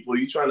to the people.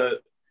 You're trying to,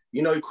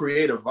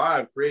 create a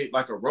vibe, create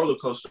like a roller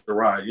coaster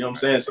ride. You know what I'm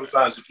saying?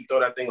 Sometimes if you throw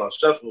that thing on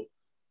shuffle,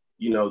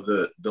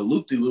 the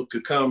loop-de-loop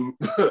could come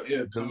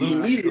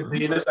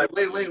immediately. And it's like,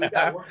 wait, we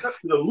got to work up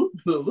to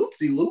the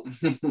loop-de-loop.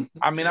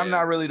 I mean, I'm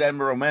not really that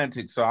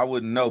romantic, so I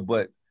wouldn't know.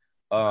 But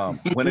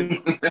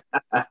when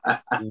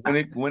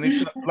it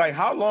like,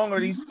 how long are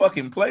these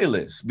fucking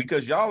playlists?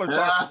 Because y'all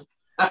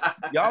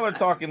are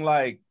talking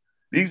like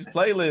these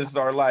playlists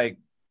are like,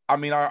 I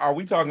mean, are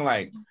we talking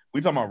like, we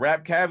talking about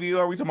Rap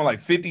Caviar? Are we talking about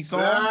like 50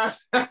 songs?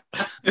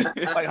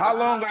 Like how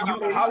long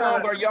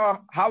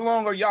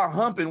are y'all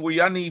humping where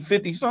y'all need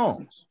 50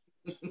 songs?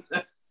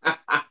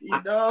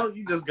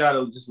 You just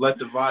gotta let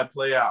the vibe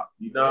play out,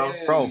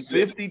 Bro,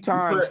 50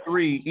 times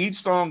 3,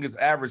 each song is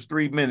average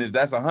 3 minutes.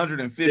 That's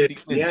 150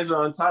 minutes.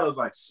 D'Angelo Untitled is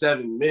like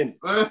 7 minutes.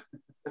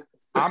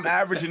 I'm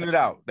averaging it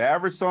out. The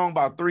average song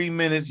about 3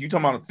 minutes. You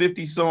talking about a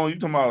 50 song, you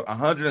talking about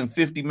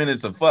 150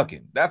 minutes of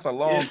fucking. That's a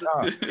long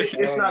time.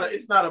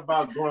 It's not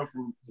about going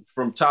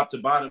from top to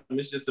bottom.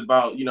 It's just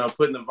about,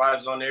 putting the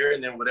vibes on there,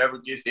 and then whatever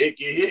gets hit,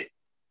 get hit.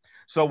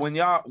 So when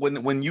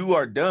you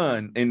are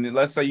done, and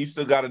let's say you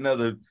still got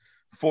another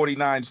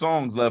 49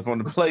 songs left on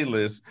the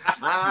playlist.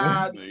 Since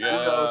I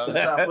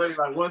played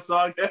like one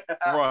song.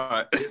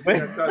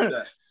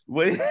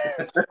 Right.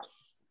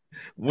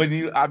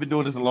 I've been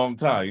doing this a long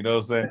time, you know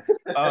what I'm saying?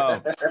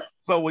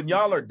 So when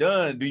y'all are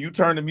done, do you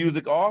turn the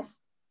music off?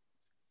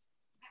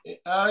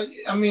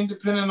 I mean,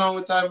 depending on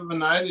what type of a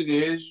night it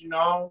is,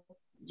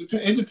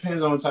 it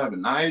depends on what type of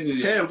night it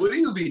is. Yeah, what do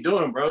you be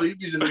doing, bro? You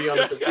be just be on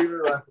the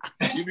computer, like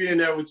you be in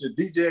there with your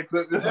DJ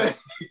equipment.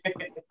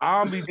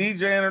 I don't be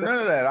DJing or none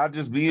of that. I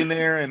just be in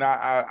there and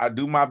I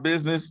do my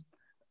business.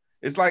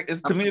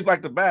 To me, it's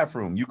like the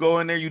bathroom. You go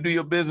in there, you do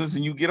your business,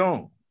 and you get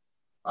on.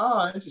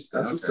 Oh, interesting.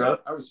 That's what's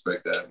up. I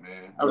respect that,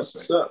 man.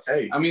 What's up?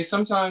 Hey. I mean,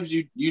 sometimes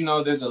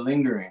there's a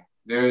lingering.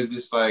 There's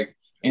this like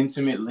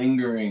intimate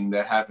lingering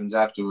that happens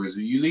afterwards.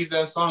 When you leave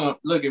that song,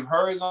 look, if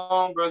her is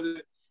on,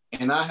 brother,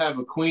 and I have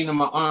a queen in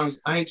my arms,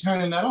 I ain't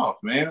turning that off,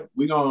 man.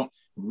 We're going to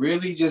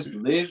really just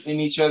live in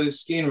each other's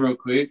skin real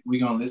quick. We're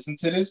going to listen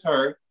to this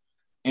her,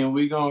 and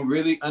we're going to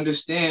really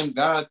understand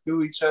God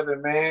through each other,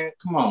 man.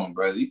 Come on,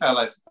 brother. You got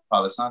like some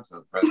Palo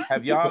Santo, brother.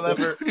 Have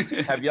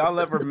y'all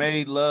ever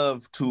made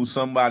love to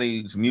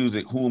somebody's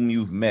music whom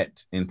you've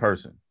met in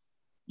person?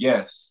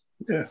 Yes.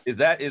 Yeah. Is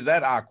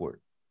that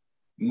awkward?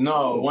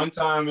 No, one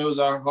time it was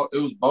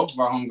both of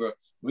our homegirl.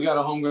 We got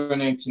a homegirl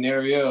named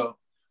Tenariel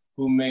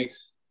who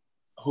makes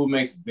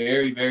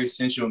very, very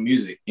sensual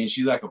music, and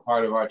she's like a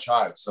part of our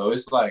tribe. So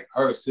it's like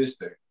her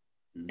sister,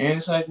 and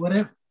it's like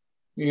whatever,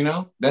 you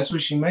know. That's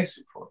what she makes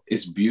it for.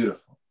 It's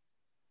beautiful,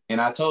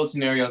 and I told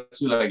Tenariel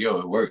too, like, yo,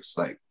 it works.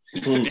 Like,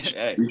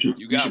 hey,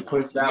 you should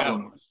push that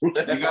one. You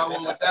got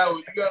one with that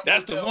one.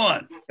 That's the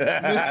one.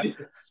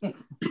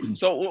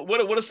 So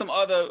what are some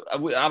other?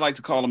 I like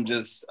to call them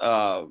just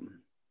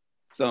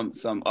some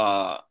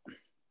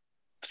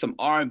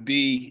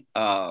R&B.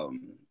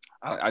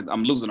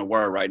 I'm losing a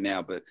word right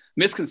now, but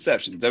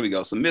misconceptions. There we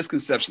go. Some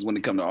misconceptions when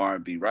it comes to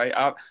R&B, right?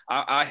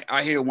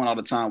 I hear one all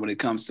the time when it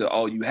comes to,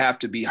 oh, you have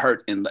to be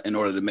hurt in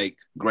order to make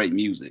great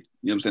music.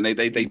 You know what I'm saying?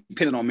 They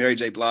pin it on Mary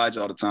J. Blige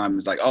all the time.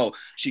 It's like, oh,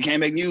 she can't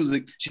make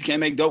music. She can't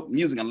make dope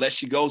music unless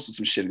she goes through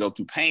some shit, go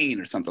through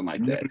pain or something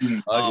like that.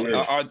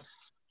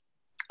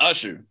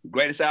 Usher,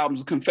 greatest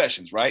albums of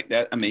Confessions, right?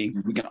 That, I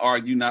mean, we can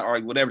argue, not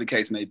argue, whatever the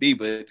case may be,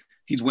 but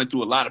he's went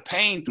through a lot of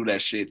pain through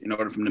that shit in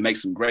order for him to make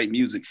some great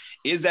music.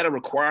 Is that a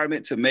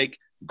requirement to make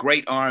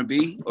great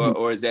R&B,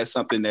 or is that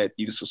something that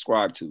you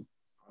subscribe to?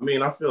 I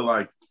mean, I feel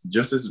like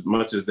just as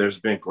much as there's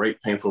been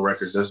great painful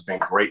records, there's been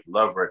great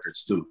love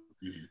records too.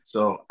 Mm-hmm.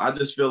 So I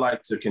just feel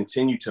like to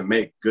continue to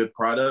make good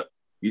product,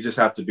 you just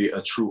have to be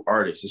a true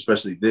artist,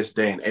 especially this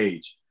day and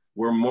age.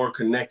 We're more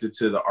connected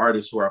to the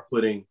artists who are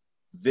putting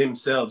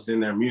themselves in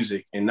their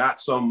music and not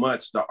so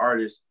much the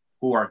artists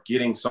who are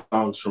getting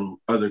songs from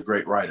other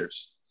great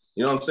writers.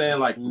 You know what I'm saying?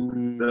 Like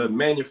the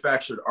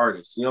manufactured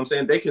artists, you know what I'm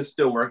saying? They can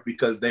still work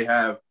because they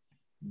have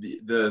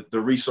the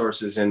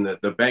resources and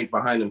the bank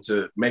behind them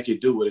to make it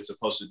do what it's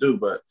supposed to do.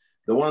 But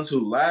the ones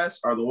who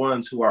last are the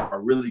ones who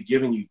are really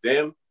giving you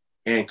them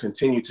and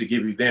continue to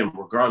give you them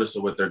regardless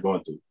of what they're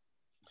going through.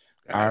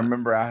 I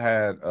remember I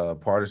had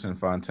Pardison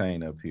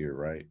Fontaine up here,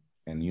 right?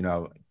 And you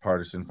know,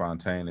 Pardison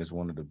Fontaine is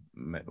one of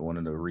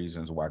the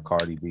reasons why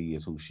Cardi B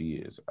is who she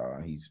is.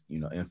 He's, you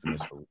know,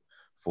 infamous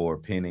for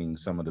penning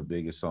some of the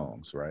biggest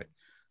songs, right?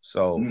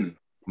 So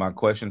my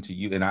question to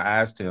you, and I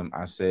asked him,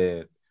 I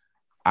said,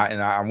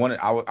 I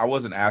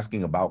wasn't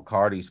asking about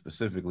Cardi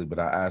specifically, but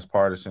I asked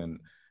Pardison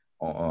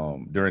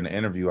during the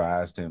interview,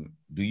 I asked him,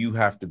 do you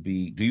have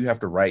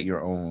to write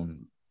your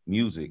own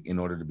music in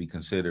order to be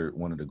considered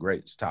one of the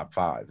greats, top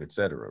 5,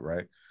 etc.,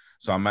 right?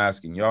 So I'm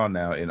asking y'all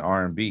now, in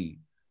R&B,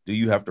 do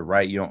you have to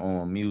write your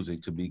own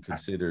music to be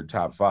considered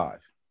top 5?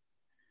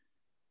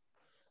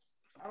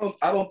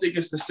 I don't think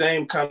it's the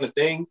same kind of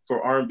thing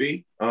for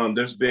R&B.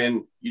 There's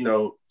been, you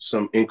know,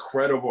 some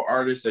incredible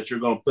artists that you're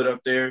going to put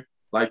up there.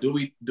 Like, do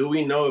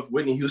we know if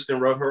Whitney Houston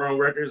wrote her own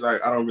records? I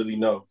don't really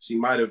know. She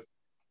might have,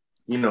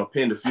 you know,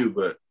 penned a few,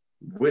 but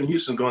Whitney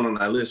Houston's going on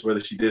that list whether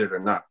she did it or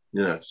not.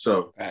 Yeah,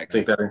 so I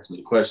think that answers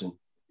the question.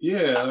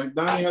 Yeah, like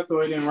Donny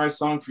Hathaway didn't write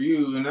Song for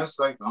You, and that's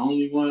like the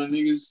only one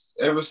niggas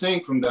ever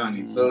sing from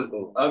Donny.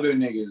 So other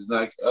niggas,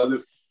 like other,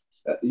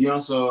 you know,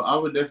 so I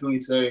would definitely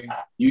say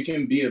you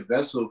can be a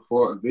vessel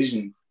for a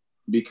vision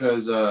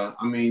because, I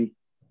mean,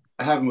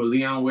 having with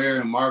Leon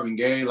Ware and Marvin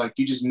Gaye, like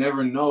you just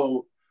never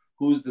know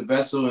who's the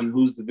vessel and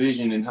who's the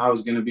vision and how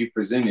it's going to be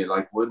presented.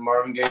 Like, would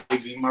Marvin Gaye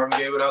be Marvin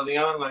Gaye without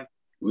Leon? Like,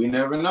 we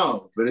never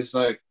know. But it's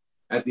like,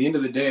 at the end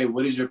of the day,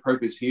 what is your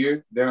purpose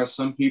here? There are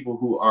some people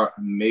who are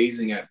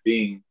amazing at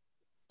being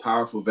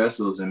powerful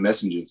vessels and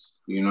messengers,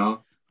 you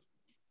know?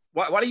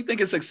 Why do you think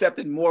it's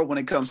accepted more when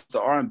it comes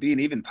to R&B and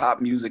even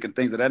pop music and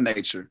things of that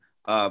nature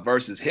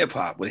versus hip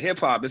hop? With hip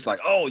hop, it's like,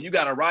 oh, you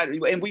got to write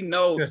it. And we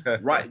know,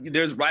 right,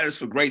 there's writers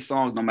for great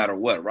songs no matter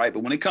what, right?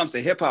 But when it comes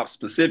to hip hop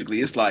specifically,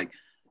 it's like,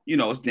 you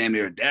know, it's damn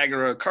near a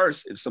dagger or a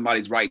curse if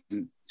somebody's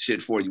writing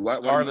shit for you. Why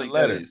do you think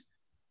that is?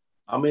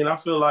 I mean, I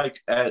feel like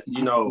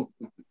you know,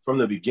 from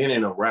the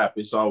beginning of rap,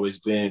 it's always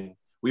been,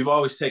 we've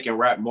always taken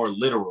rap more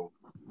literal.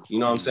 You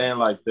know what I'm saying?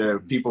 Like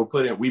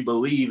we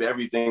believe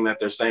everything that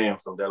they're saying,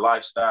 from their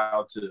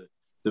lifestyle to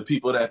the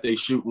people that they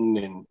shooting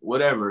and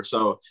whatever.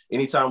 So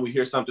anytime we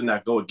hear something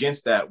that go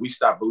against that, we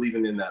stop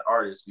believing in that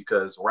artist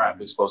because rap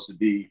is supposed to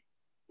be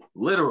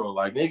literal.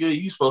 Like, nigga,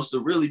 you supposed to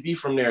really be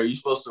from there. You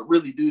supposed to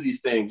really do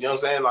these things. You know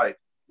what I'm saying? Like,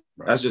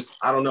 that's just,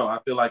 I don't know. I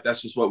feel like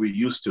that's just what we're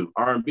used to.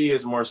 R&B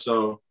is more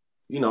so,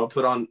 you know,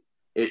 put on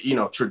it, you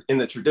know, in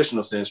the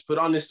traditional sense, put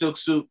on this silk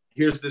suit,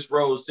 here's this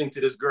rose, sing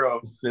to this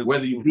girl,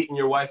 whether you're beating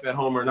your wife at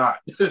home or not.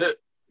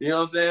 You know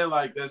what I'm saying?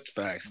 Like, that's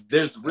facts.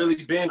 There's really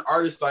been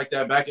artists like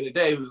that back in the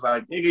day who's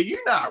like, nigga,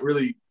 you're not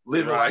really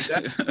living like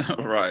that.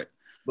 Right.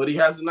 But he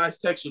has a nice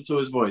texture to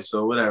his voice,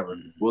 so whatever,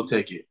 we'll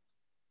take it.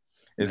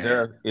 Is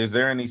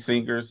there any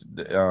singers,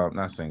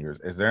 not singers,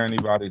 is there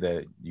anybody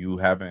that you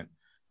haven't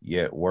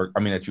yet worked, I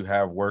mean, that you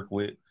have worked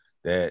with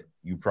that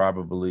you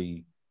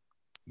probably,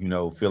 you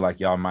know, feel like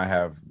y'all might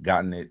have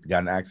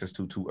gotten access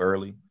to too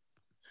early?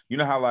 You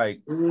know how,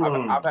 like,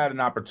 I've had an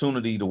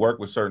opportunity to work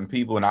with certain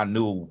people and I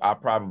knew I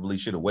probably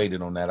should have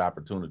waited on that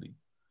opportunity.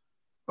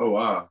 Oh,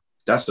 wow.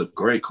 That's a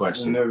great I've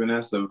question. never been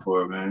asked that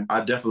before, man.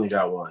 I definitely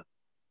got one.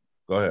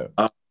 Go ahead.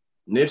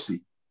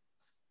 Nipsey.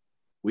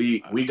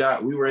 We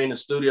were in the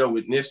studio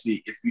with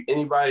Nipsey. If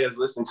anybody has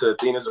listened to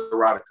Athena's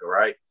Erotica,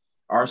 right?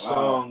 Our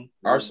song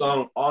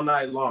All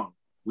Night Long.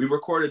 We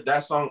recorded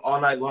that song all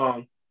night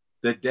long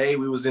the day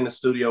we was in the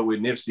studio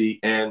with Nipsey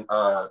and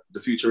the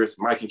futurist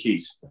Mike and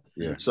Keys.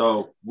 Yeah.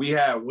 So we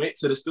went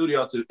to the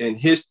studio and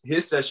his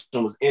session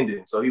was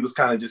ending. So he was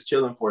kind of just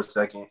chilling for a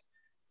second.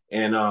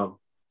 And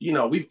you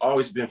know, we've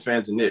always been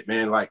fans of Nip,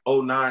 man. Like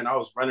 2009, I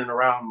was running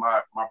around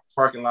my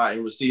parking lot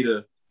in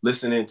Reseda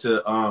listening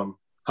to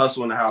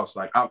Hustle in the House.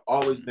 Like I've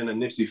always been a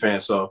Nipsey fan.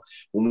 So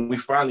when we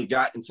finally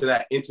got into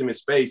that intimate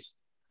space,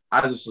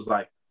 I just was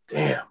like,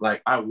 damn,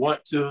 like I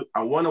want to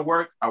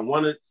work,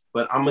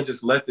 but I'm gonna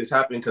just let this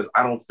happen because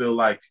I don't feel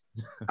like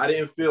I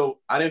didn't feel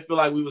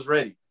like we was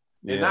ready.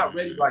 And not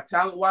ready like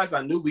talent-wise.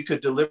 I knew we could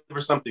deliver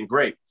something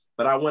great,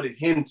 but I wanted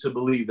him to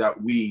believe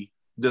that we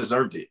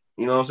deserved it.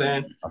 You know what I'm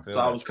saying? I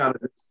was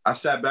I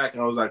sat back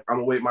and I was like, I'm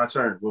gonna wait my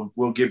turn.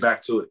 We'll get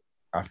back to it.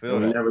 I feel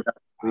we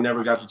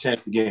never got the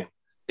chance again.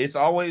 It's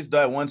always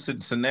that one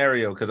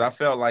scenario because I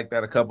felt like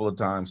that a couple of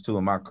times too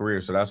in my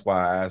career. So that's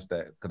why I asked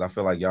that because I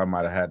feel like y'all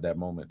might have had that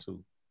moment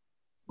too.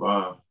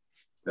 Wow.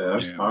 Yeah,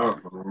 that's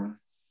powerful, man.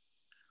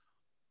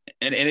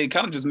 And it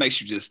kind of just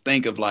makes you just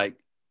think of like,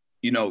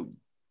 you know,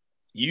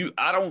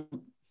 I don't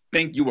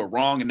think you were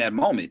wrong in that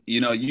moment.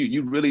 You know,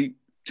 you really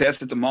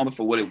tested the moment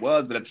for what it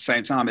was, but at the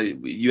same time,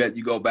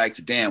 you go back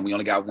to, damn, we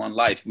only got one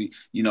life.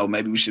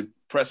 Maybe we should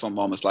press on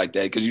moments like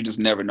that because you just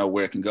never know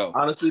where it can go.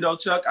 Honestly though,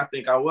 Chuck, I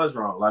think I was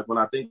wrong. Like when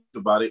I think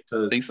about it,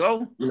 because think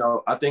so? You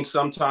know, I think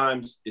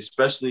sometimes,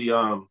 especially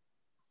you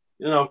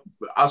know,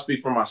 I'll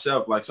speak for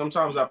myself. Like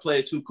sometimes I play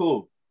it too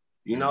cool.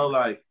 You know,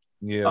 like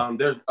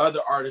there's other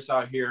artists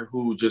out here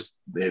who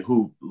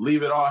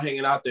leave it all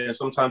hanging out there, and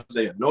sometimes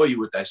they annoy you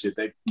with that shit.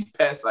 They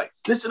pass like,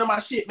 listen to my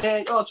shit,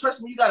 man. Yo,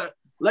 trust me, you gotta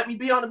let me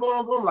be on the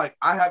boom, boom. Like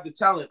I have the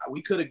talent.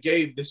 We could have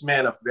gave this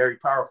man a very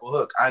powerful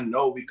hook. I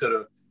know we could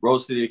have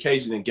rose to the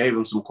occasion and gave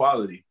him some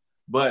quality,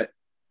 but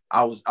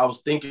I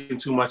was thinking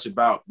too much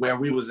about where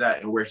we was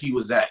at and where he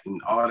was at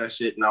and all that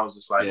shit, and I was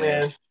just like,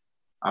 man,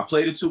 I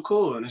played it too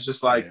cool. And it's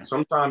just like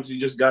sometimes you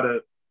just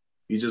gotta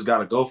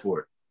go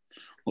for it.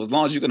 Well, as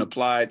long as you can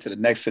apply it to the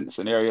next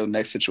scenario,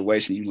 next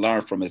situation, you learn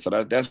from it. So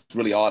that's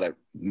really all that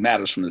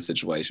matters from the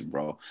situation,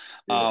 bro.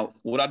 Yeah.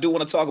 What I do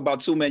want to talk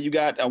about too, man,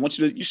 I want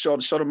you to show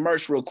the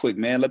merch real quick,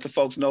 man. Let the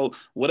folks know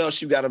what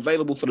else you got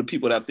available for the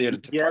people out there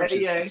to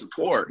purchase and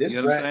support. You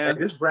know what I'm saying?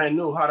 This brand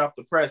new, hot off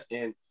the press.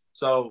 And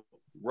so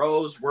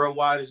Rose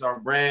Worldwide is our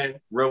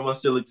brand. Real One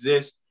still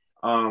exists.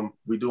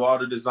 We do all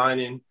the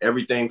designing,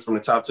 everything from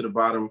the top to the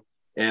bottom.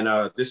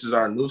 And this is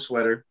our new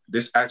sweater.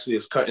 This actually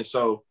is cut and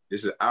sew.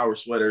 This is our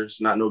sweater.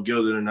 It's not no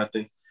gilded or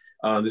nothing.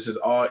 This is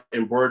all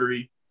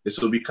embroidery. This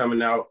will be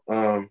coming out.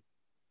 I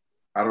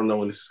don't know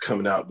when this is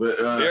coming out, but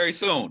very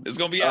soon. It's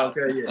gonna be out.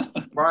 Okay, yeah.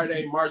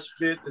 Friday, March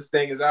 5th. This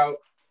thing is out.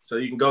 So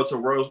you can go to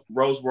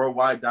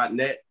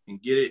roseworldwide.net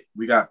and get it.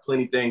 We got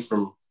plenty of things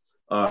from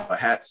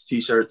hats,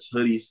 t-shirts,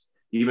 hoodies,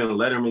 even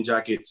Letterman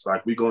jackets.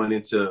 Like we're going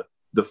into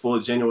the full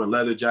genuine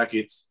leather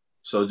jackets.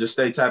 So just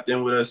stay tapped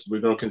in with us.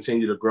 We're gonna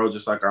continue to grow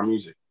just like our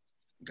music.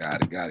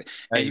 Got it.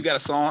 Hey, you got a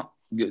song?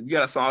 I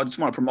just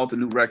want to promote the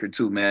new record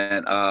too,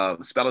 man.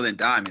 Spell It in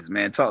Diamonds,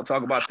 man. Talk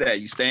about that.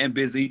 You staying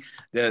busy.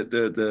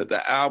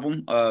 The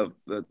album,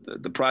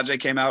 the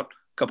project came out a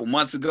couple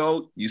months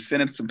ago. You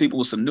sent some people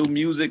with some new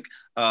music.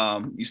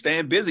 You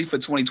staying busy for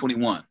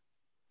 2021.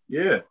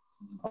 Yeah.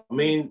 I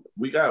mean,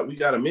 we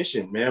got a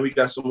mission, man. We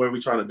got somewhere we're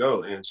trying to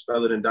go. And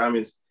Spell It in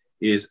Diamonds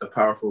is a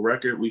powerful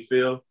record, we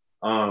feel.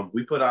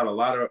 We put out a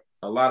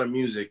lot of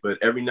music, but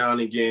every now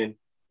and again,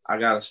 I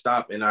gotta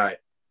stop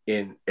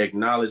and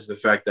acknowledge the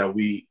fact that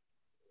we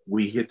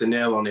hit the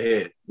nail on the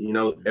head. You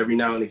know, every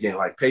now and again,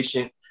 like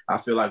Patient, I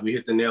feel like we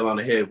hit the nail on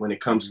the head when it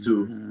comes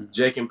to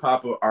Jake and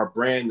Papa, our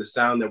brand, the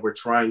sound that we're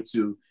trying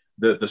to,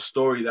 the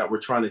story that we're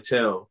trying to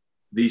tell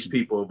these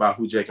people about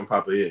who Jake and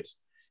Papa is.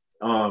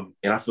 And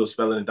I feel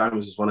Spell It in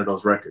Diamonds is one of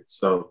those records.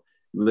 So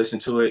listen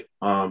to it.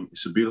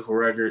 It's a beautiful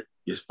record.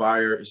 It's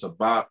fire. It's a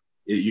bop.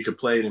 You can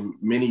play it in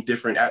many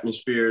different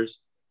atmospheres,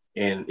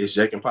 and it's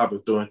Jake and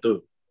Papa through and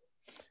through.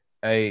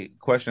 A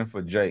question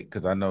for Jake,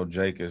 because I know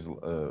Jake is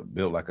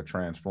built like a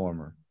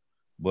transformer.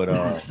 But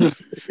do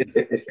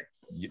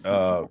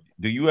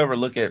you ever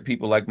look at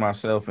people like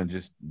myself and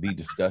just be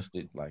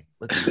disgusted? Like,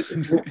 look at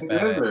this.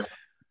 Never.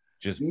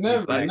 Just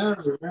never, like,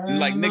 never, man.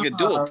 Like, nigga,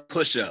 do a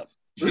push-up.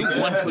 Do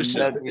one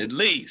push-up at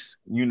least.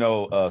 You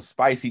know,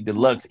 spicy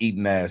deluxe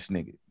eating ass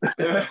nigga.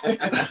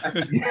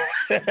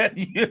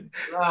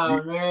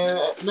 Nah, man,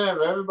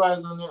 never.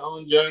 Everybody's on their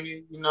own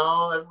journey, you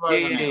know.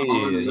 Everybody's on their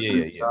own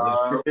journey.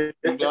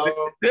 You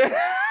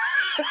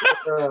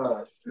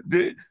know?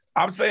 Dude,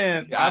 I'm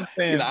saying, I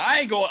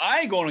ain't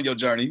going on your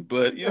journey,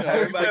 but you know,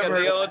 everybody got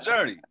their own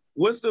journey.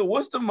 What's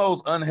the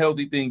most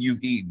unhealthy thing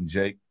you've eaten,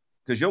 Jake?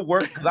 Because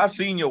I've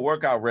seen your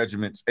workout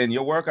regimens, and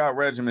your workout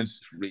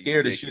regimens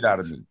scare the shit out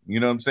of me. You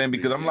know what I'm saying?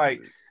 Because I'm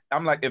like,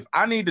 if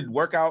I need to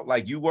work out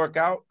like you work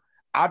out,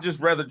 I'd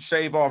just rather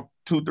shave off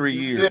 2-3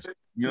 years.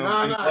 You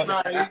know,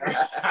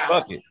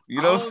 fuck it.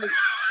 You know,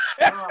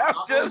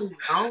 I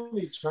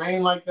only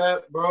train like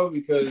that, bro,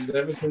 because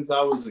ever since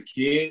I was a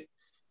kid,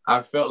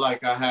 I felt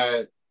like I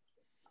had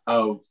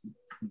a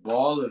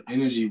ball of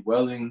energy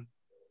welling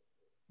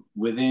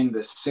within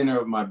the center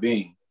of my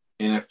being.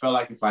 And I felt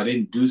like if I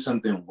didn't do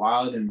something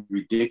wild and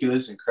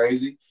ridiculous and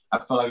crazy, I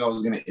felt like I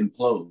was going to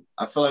implode.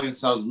 I felt like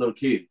since I was a little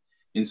kid.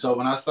 And so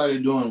when I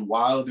started doing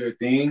wilder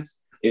things,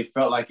 it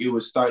felt like it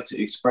would start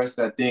to express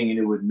that thing and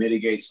it would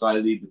mitigate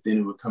slightly, but then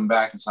it would come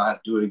back. And so I had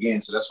to do it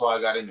again. So that's why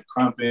I got into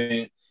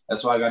crumping.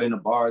 That's why I got into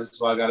bars.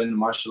 That's why I got into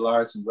martial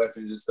arts and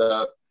weapons and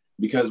stuff.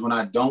 Because when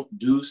I don't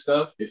do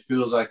stuff, it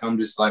feels like I'm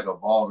just like a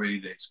ball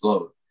ready to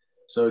explode.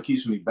 So it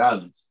keeps me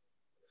balanced.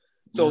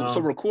 So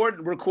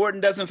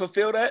recording doesn't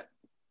fulfill that?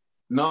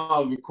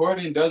 No,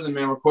 recording doesn't,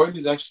 man. Recording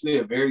is actually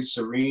a very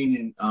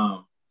serene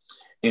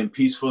and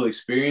peaceful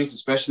experience,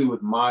 especially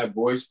with my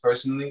voice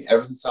personally.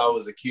 Ever since I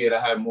was a kid, I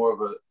had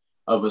more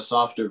of a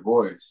softer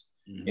voice.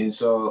 Mm-hmm. And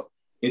so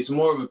it's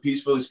more of a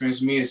peaceful experience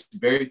for me. It's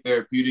very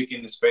therapeutic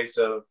in the space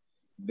of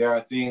there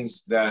are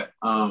things that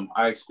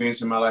I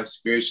experience in my life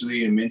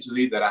spiritually and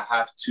mentally that I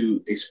have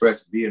to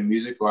express via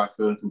music or I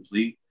feel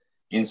incomplete.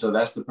 And so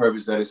that's the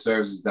purpose that it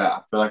serves, is that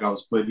I feel like I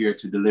was put here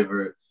to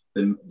deliver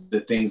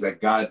the things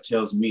that God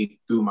tells me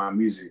through my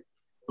music.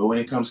 But when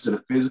it comes to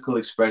the physical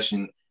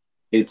expression,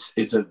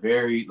 it's a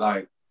very,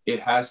 like, it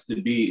has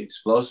to be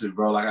explosive,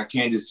 bro. Like, I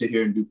can't just sit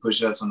here and do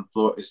push-ups on the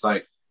floor. It's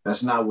like,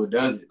 that's not what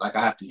does it. Like,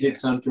 I have to hit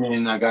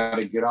something. I got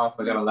to get off.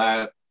 I got to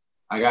laugh.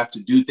 I got to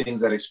do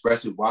things that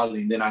express it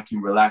wildly, and then I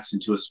can relax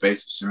into a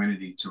space of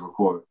serenity to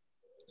record.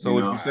 So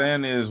what you're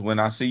saying is, when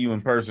I see you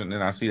in person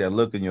and I see that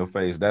look in your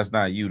face, that's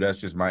not you. That's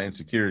just my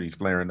insecurities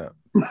flaring up.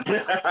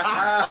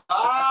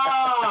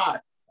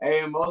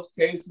 Hey, in most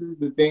cases,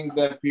 the things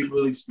that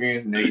people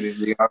experience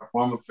negatively are a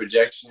form of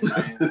projection.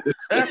 Yeah.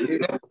 There you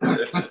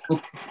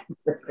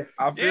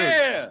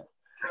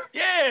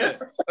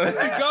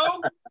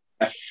go.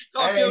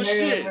 Talk your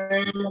shit.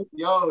 Man.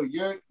 Yo,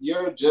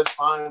 you're just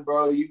fine,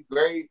 bro. You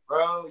great,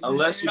 bro.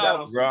 Unless you got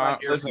on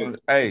Black Air Force.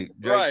 Hey,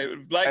 Drake,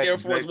 right, Black Air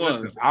Force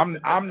One.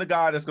 I'm the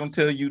guy that's gonna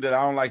tell you that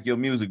I don't like your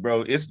music,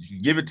 bro. It's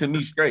give it to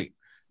me straight.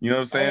 You know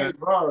what I'm saying? Hey,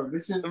 bro,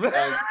 this is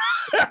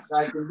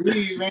like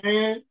me,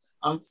 man.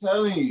 I'm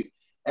telling you,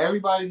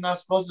 everybody's not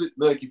supposed to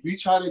look. If you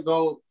try to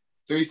go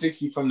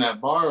 360 from that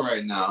bar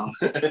right now,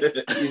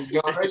 it's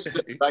gonna hurt you.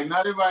 Like, not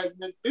everybody's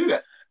gonna do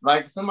that.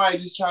 Like, somebody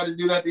just tried to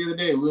do that the other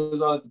day. We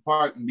was all at the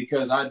park, and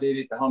because I did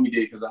it, the homie did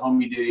it. Because the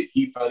homie did it,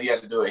 he felt he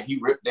had to do it. He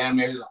ripped damn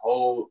near his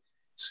whole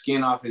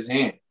skin off his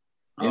hand.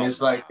 And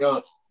it's like,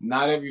 yo,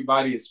 not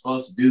everybody is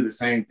supposed to do the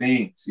same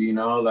things, you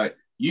know? Like,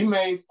 you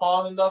may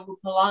fall in love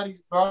with Pilates,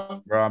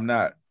 bro. Bro, I'm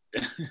not.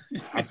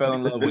 I fell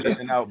in love with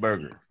In-N-Out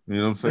Burger. You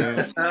know what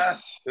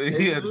I'm saying?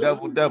 He had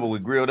double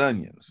with grilled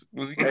onions.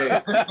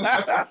 Hey,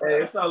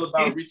 it's all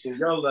about reaching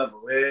your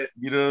level, man.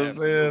 You know what I'm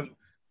saying?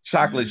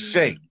 Chocolate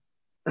shake.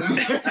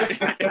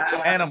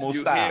 Animal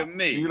style.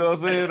 You know what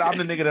I'm saying? I'm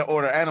the nigga that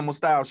order animal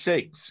style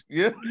shakes.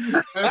 Yeah.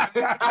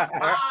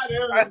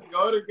 They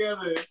go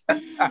together.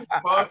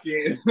 Fuck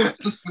it.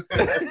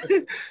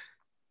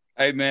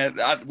 Hey man,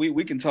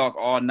 we can talk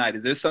all night.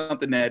 Is there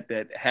something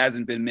that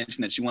hasn't been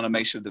mentioned that you want to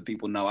make sure that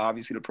people know?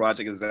 Obviously, the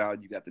project is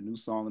out. You got the new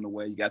song in the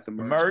way. You got the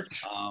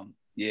merch.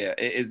 Yeah.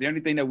 Is there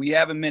anything that we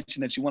haven't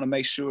mentioned that you want to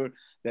make sure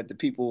that the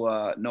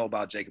people know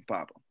about Jacob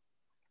Papa?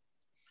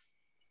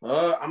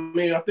 I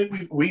mean, I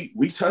think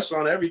we touched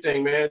on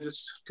everything, man.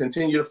 Just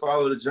continue to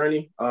follow the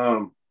journey.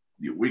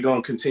 We're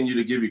gonna continue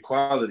to give you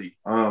quality.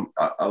 A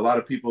lot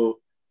of people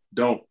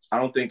I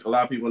don't think a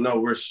lot of people know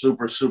we're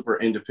super, super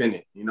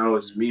independent. You know,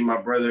 it's me,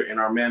 my brother, and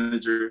our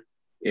manager.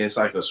 It's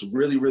like a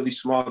really, really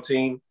small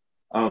team.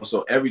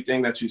 So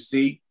everything that you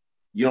see,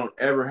 you don't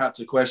ever have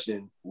to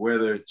question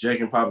whether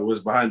Jake and Papa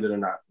was behind it or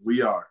not.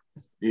 We are,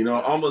 you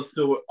know, almost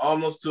to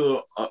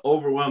an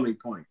overwhelming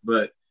point.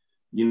 But,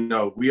 you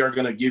know, we are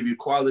going to give you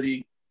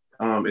quality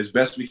as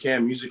best we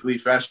can, musically,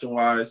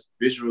 fashion-wise,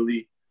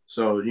 visually.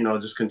 So, you know,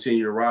 just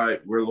continue to ride.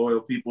 We're loyal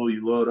people.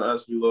 You loyal to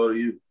us. We loyal to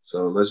you.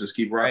 So let's just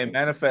keep riding. Hey,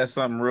 manifest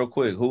something real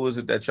quick. Who is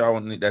it that y'all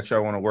want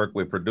to work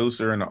with?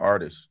 Producer and the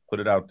artist? Put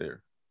it out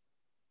there.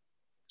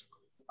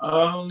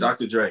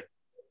 Dr. Dre.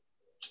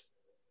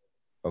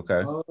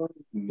 Okay.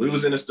 We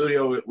was in the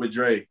studio with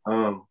Dre,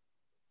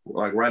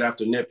 like right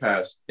after Nip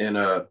passed. And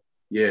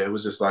yeah, it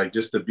was just like,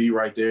 just to be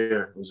right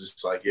there. It was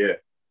just like, yeah.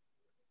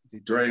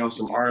 Dre on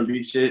some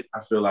R&B shit. I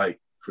feel like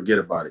forget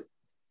about it.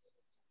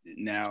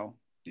 Now,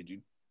 did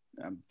you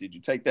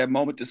take that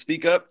moment to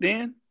speak up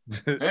then?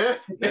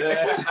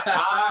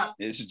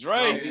 It's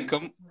Dre.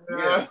 Come.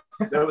 Yeah.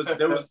 There was some.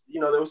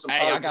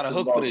 Hey, I got a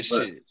hook for this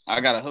shit.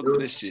 I got a hook for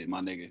this shit, my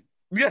nigga.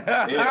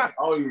 Yeah.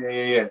 Oh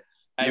yeah.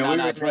 Hey,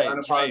 yeah, Dre,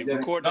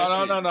 record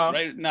that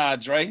shit. No.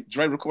 Dre,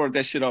 record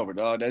that shit over,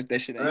 dog.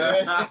 That shit ain't.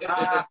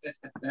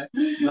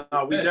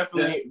 No, we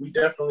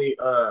definitely,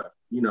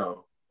 you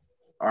know,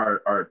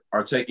 are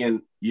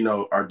taking, you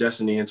know, our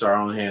destiny into our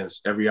own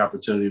hands every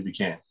opportunity we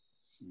can.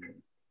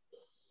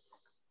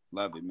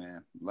 Love it,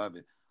 man. Love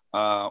it.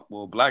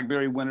 Well,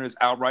 Blackberry Winter is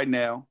out right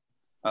now.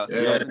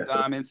 Spelling and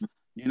Diamonds.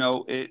 You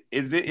know,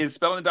 is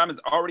Spelling and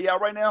Diamonds already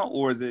out right now,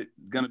 or is it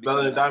gonna be?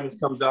 Spelling and Diamonds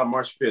comes out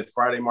March 5th,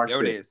 Friday, March 5th.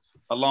 There it is,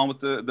 along with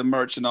the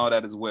merch and all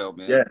that as well,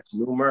 man. Yes,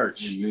 new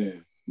merch. Yeah.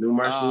 New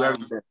merch, new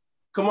everything.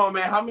 Come on,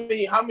 man. How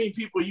many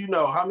people you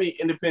know? How many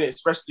independent,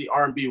 especially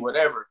R&B,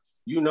 whatever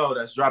you know,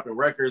 that's dropping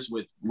records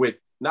with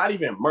not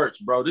even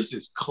merch, bro. This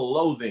is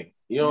clothing.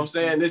 You know what I'm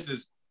saying? This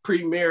is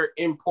premier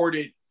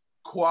imported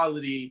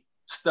quality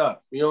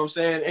stuff. You know what I'm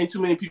saying? Ain't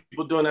too many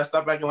people doing that.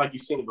 Stop acting like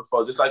you've seen it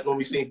before. Just like when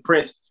we seen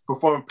Prince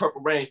performing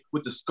Purple Rain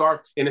with the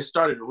scarf and it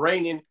started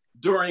raining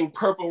during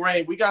Purple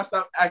Rain. We gotta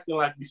stop acting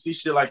like we see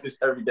shit like this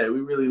every day.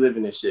 We really live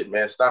in this shit,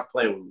 man. Stop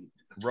playing with me.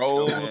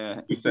 Rose,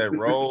 you said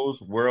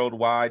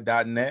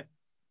roseworldwide.net?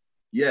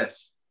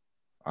 Yes.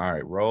 All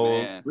right,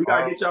 Rose. Man. We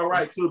gotta get y'all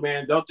right too,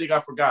 man. Don't think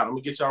I forgot. I'm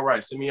gonna get y'all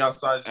right. Send me y'all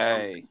sizes.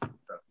 Hey,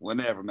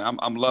 whenever, man.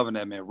 I'm loving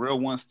that, man. Real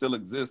One still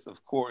exists,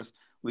 of course.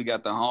 We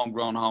got the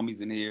homegrown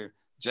homies in here.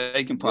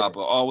 Jake and Papa,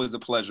 always a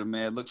pleasure,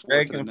 man. Look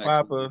forward to the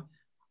next one.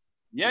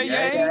 Yeah.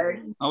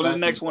 The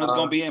next one is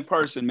gonna be in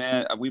person,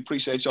 man. We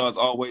appreciate y'all as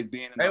always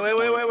being. Hey,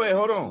 wait,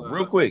 hold on,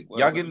 real quick.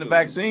 Y'all getting the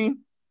vaccine?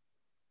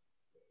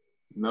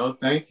 No,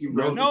 thank you,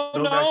 bro.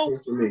 No.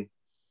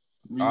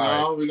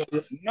 No, we're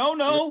gonna.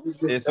 No.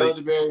 It's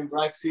elderberry,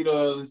 black seed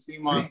oil, and sea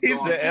moss. He's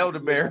the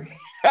elderberry.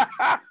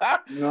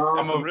 No,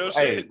 that's some real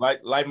shit.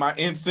 Like my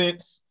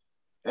incense.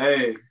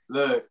 Hey,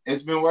 look,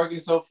 it's been working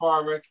so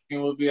far. I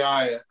reckon we'll be all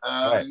right.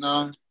 Right. You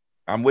know.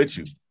 I'm with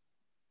you.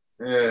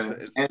 Yeah,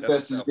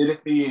 ancestors did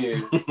it for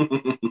years.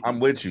 I'm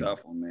with you.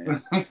 Tough one,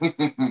 man.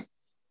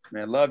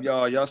 Man, love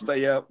y'all. Y'all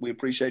stay up. We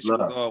appreciate you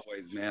as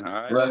always, man. All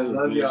right.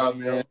 Love y'all,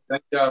 man.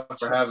 Thank y'all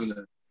for having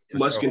us.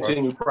 Much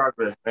continued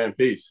progress, man.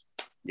 Peace.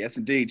 Yes,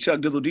 indeed.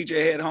 Chuck Dizzle, DJ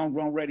Head,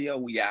 Homegrown Radio.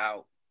 We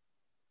out.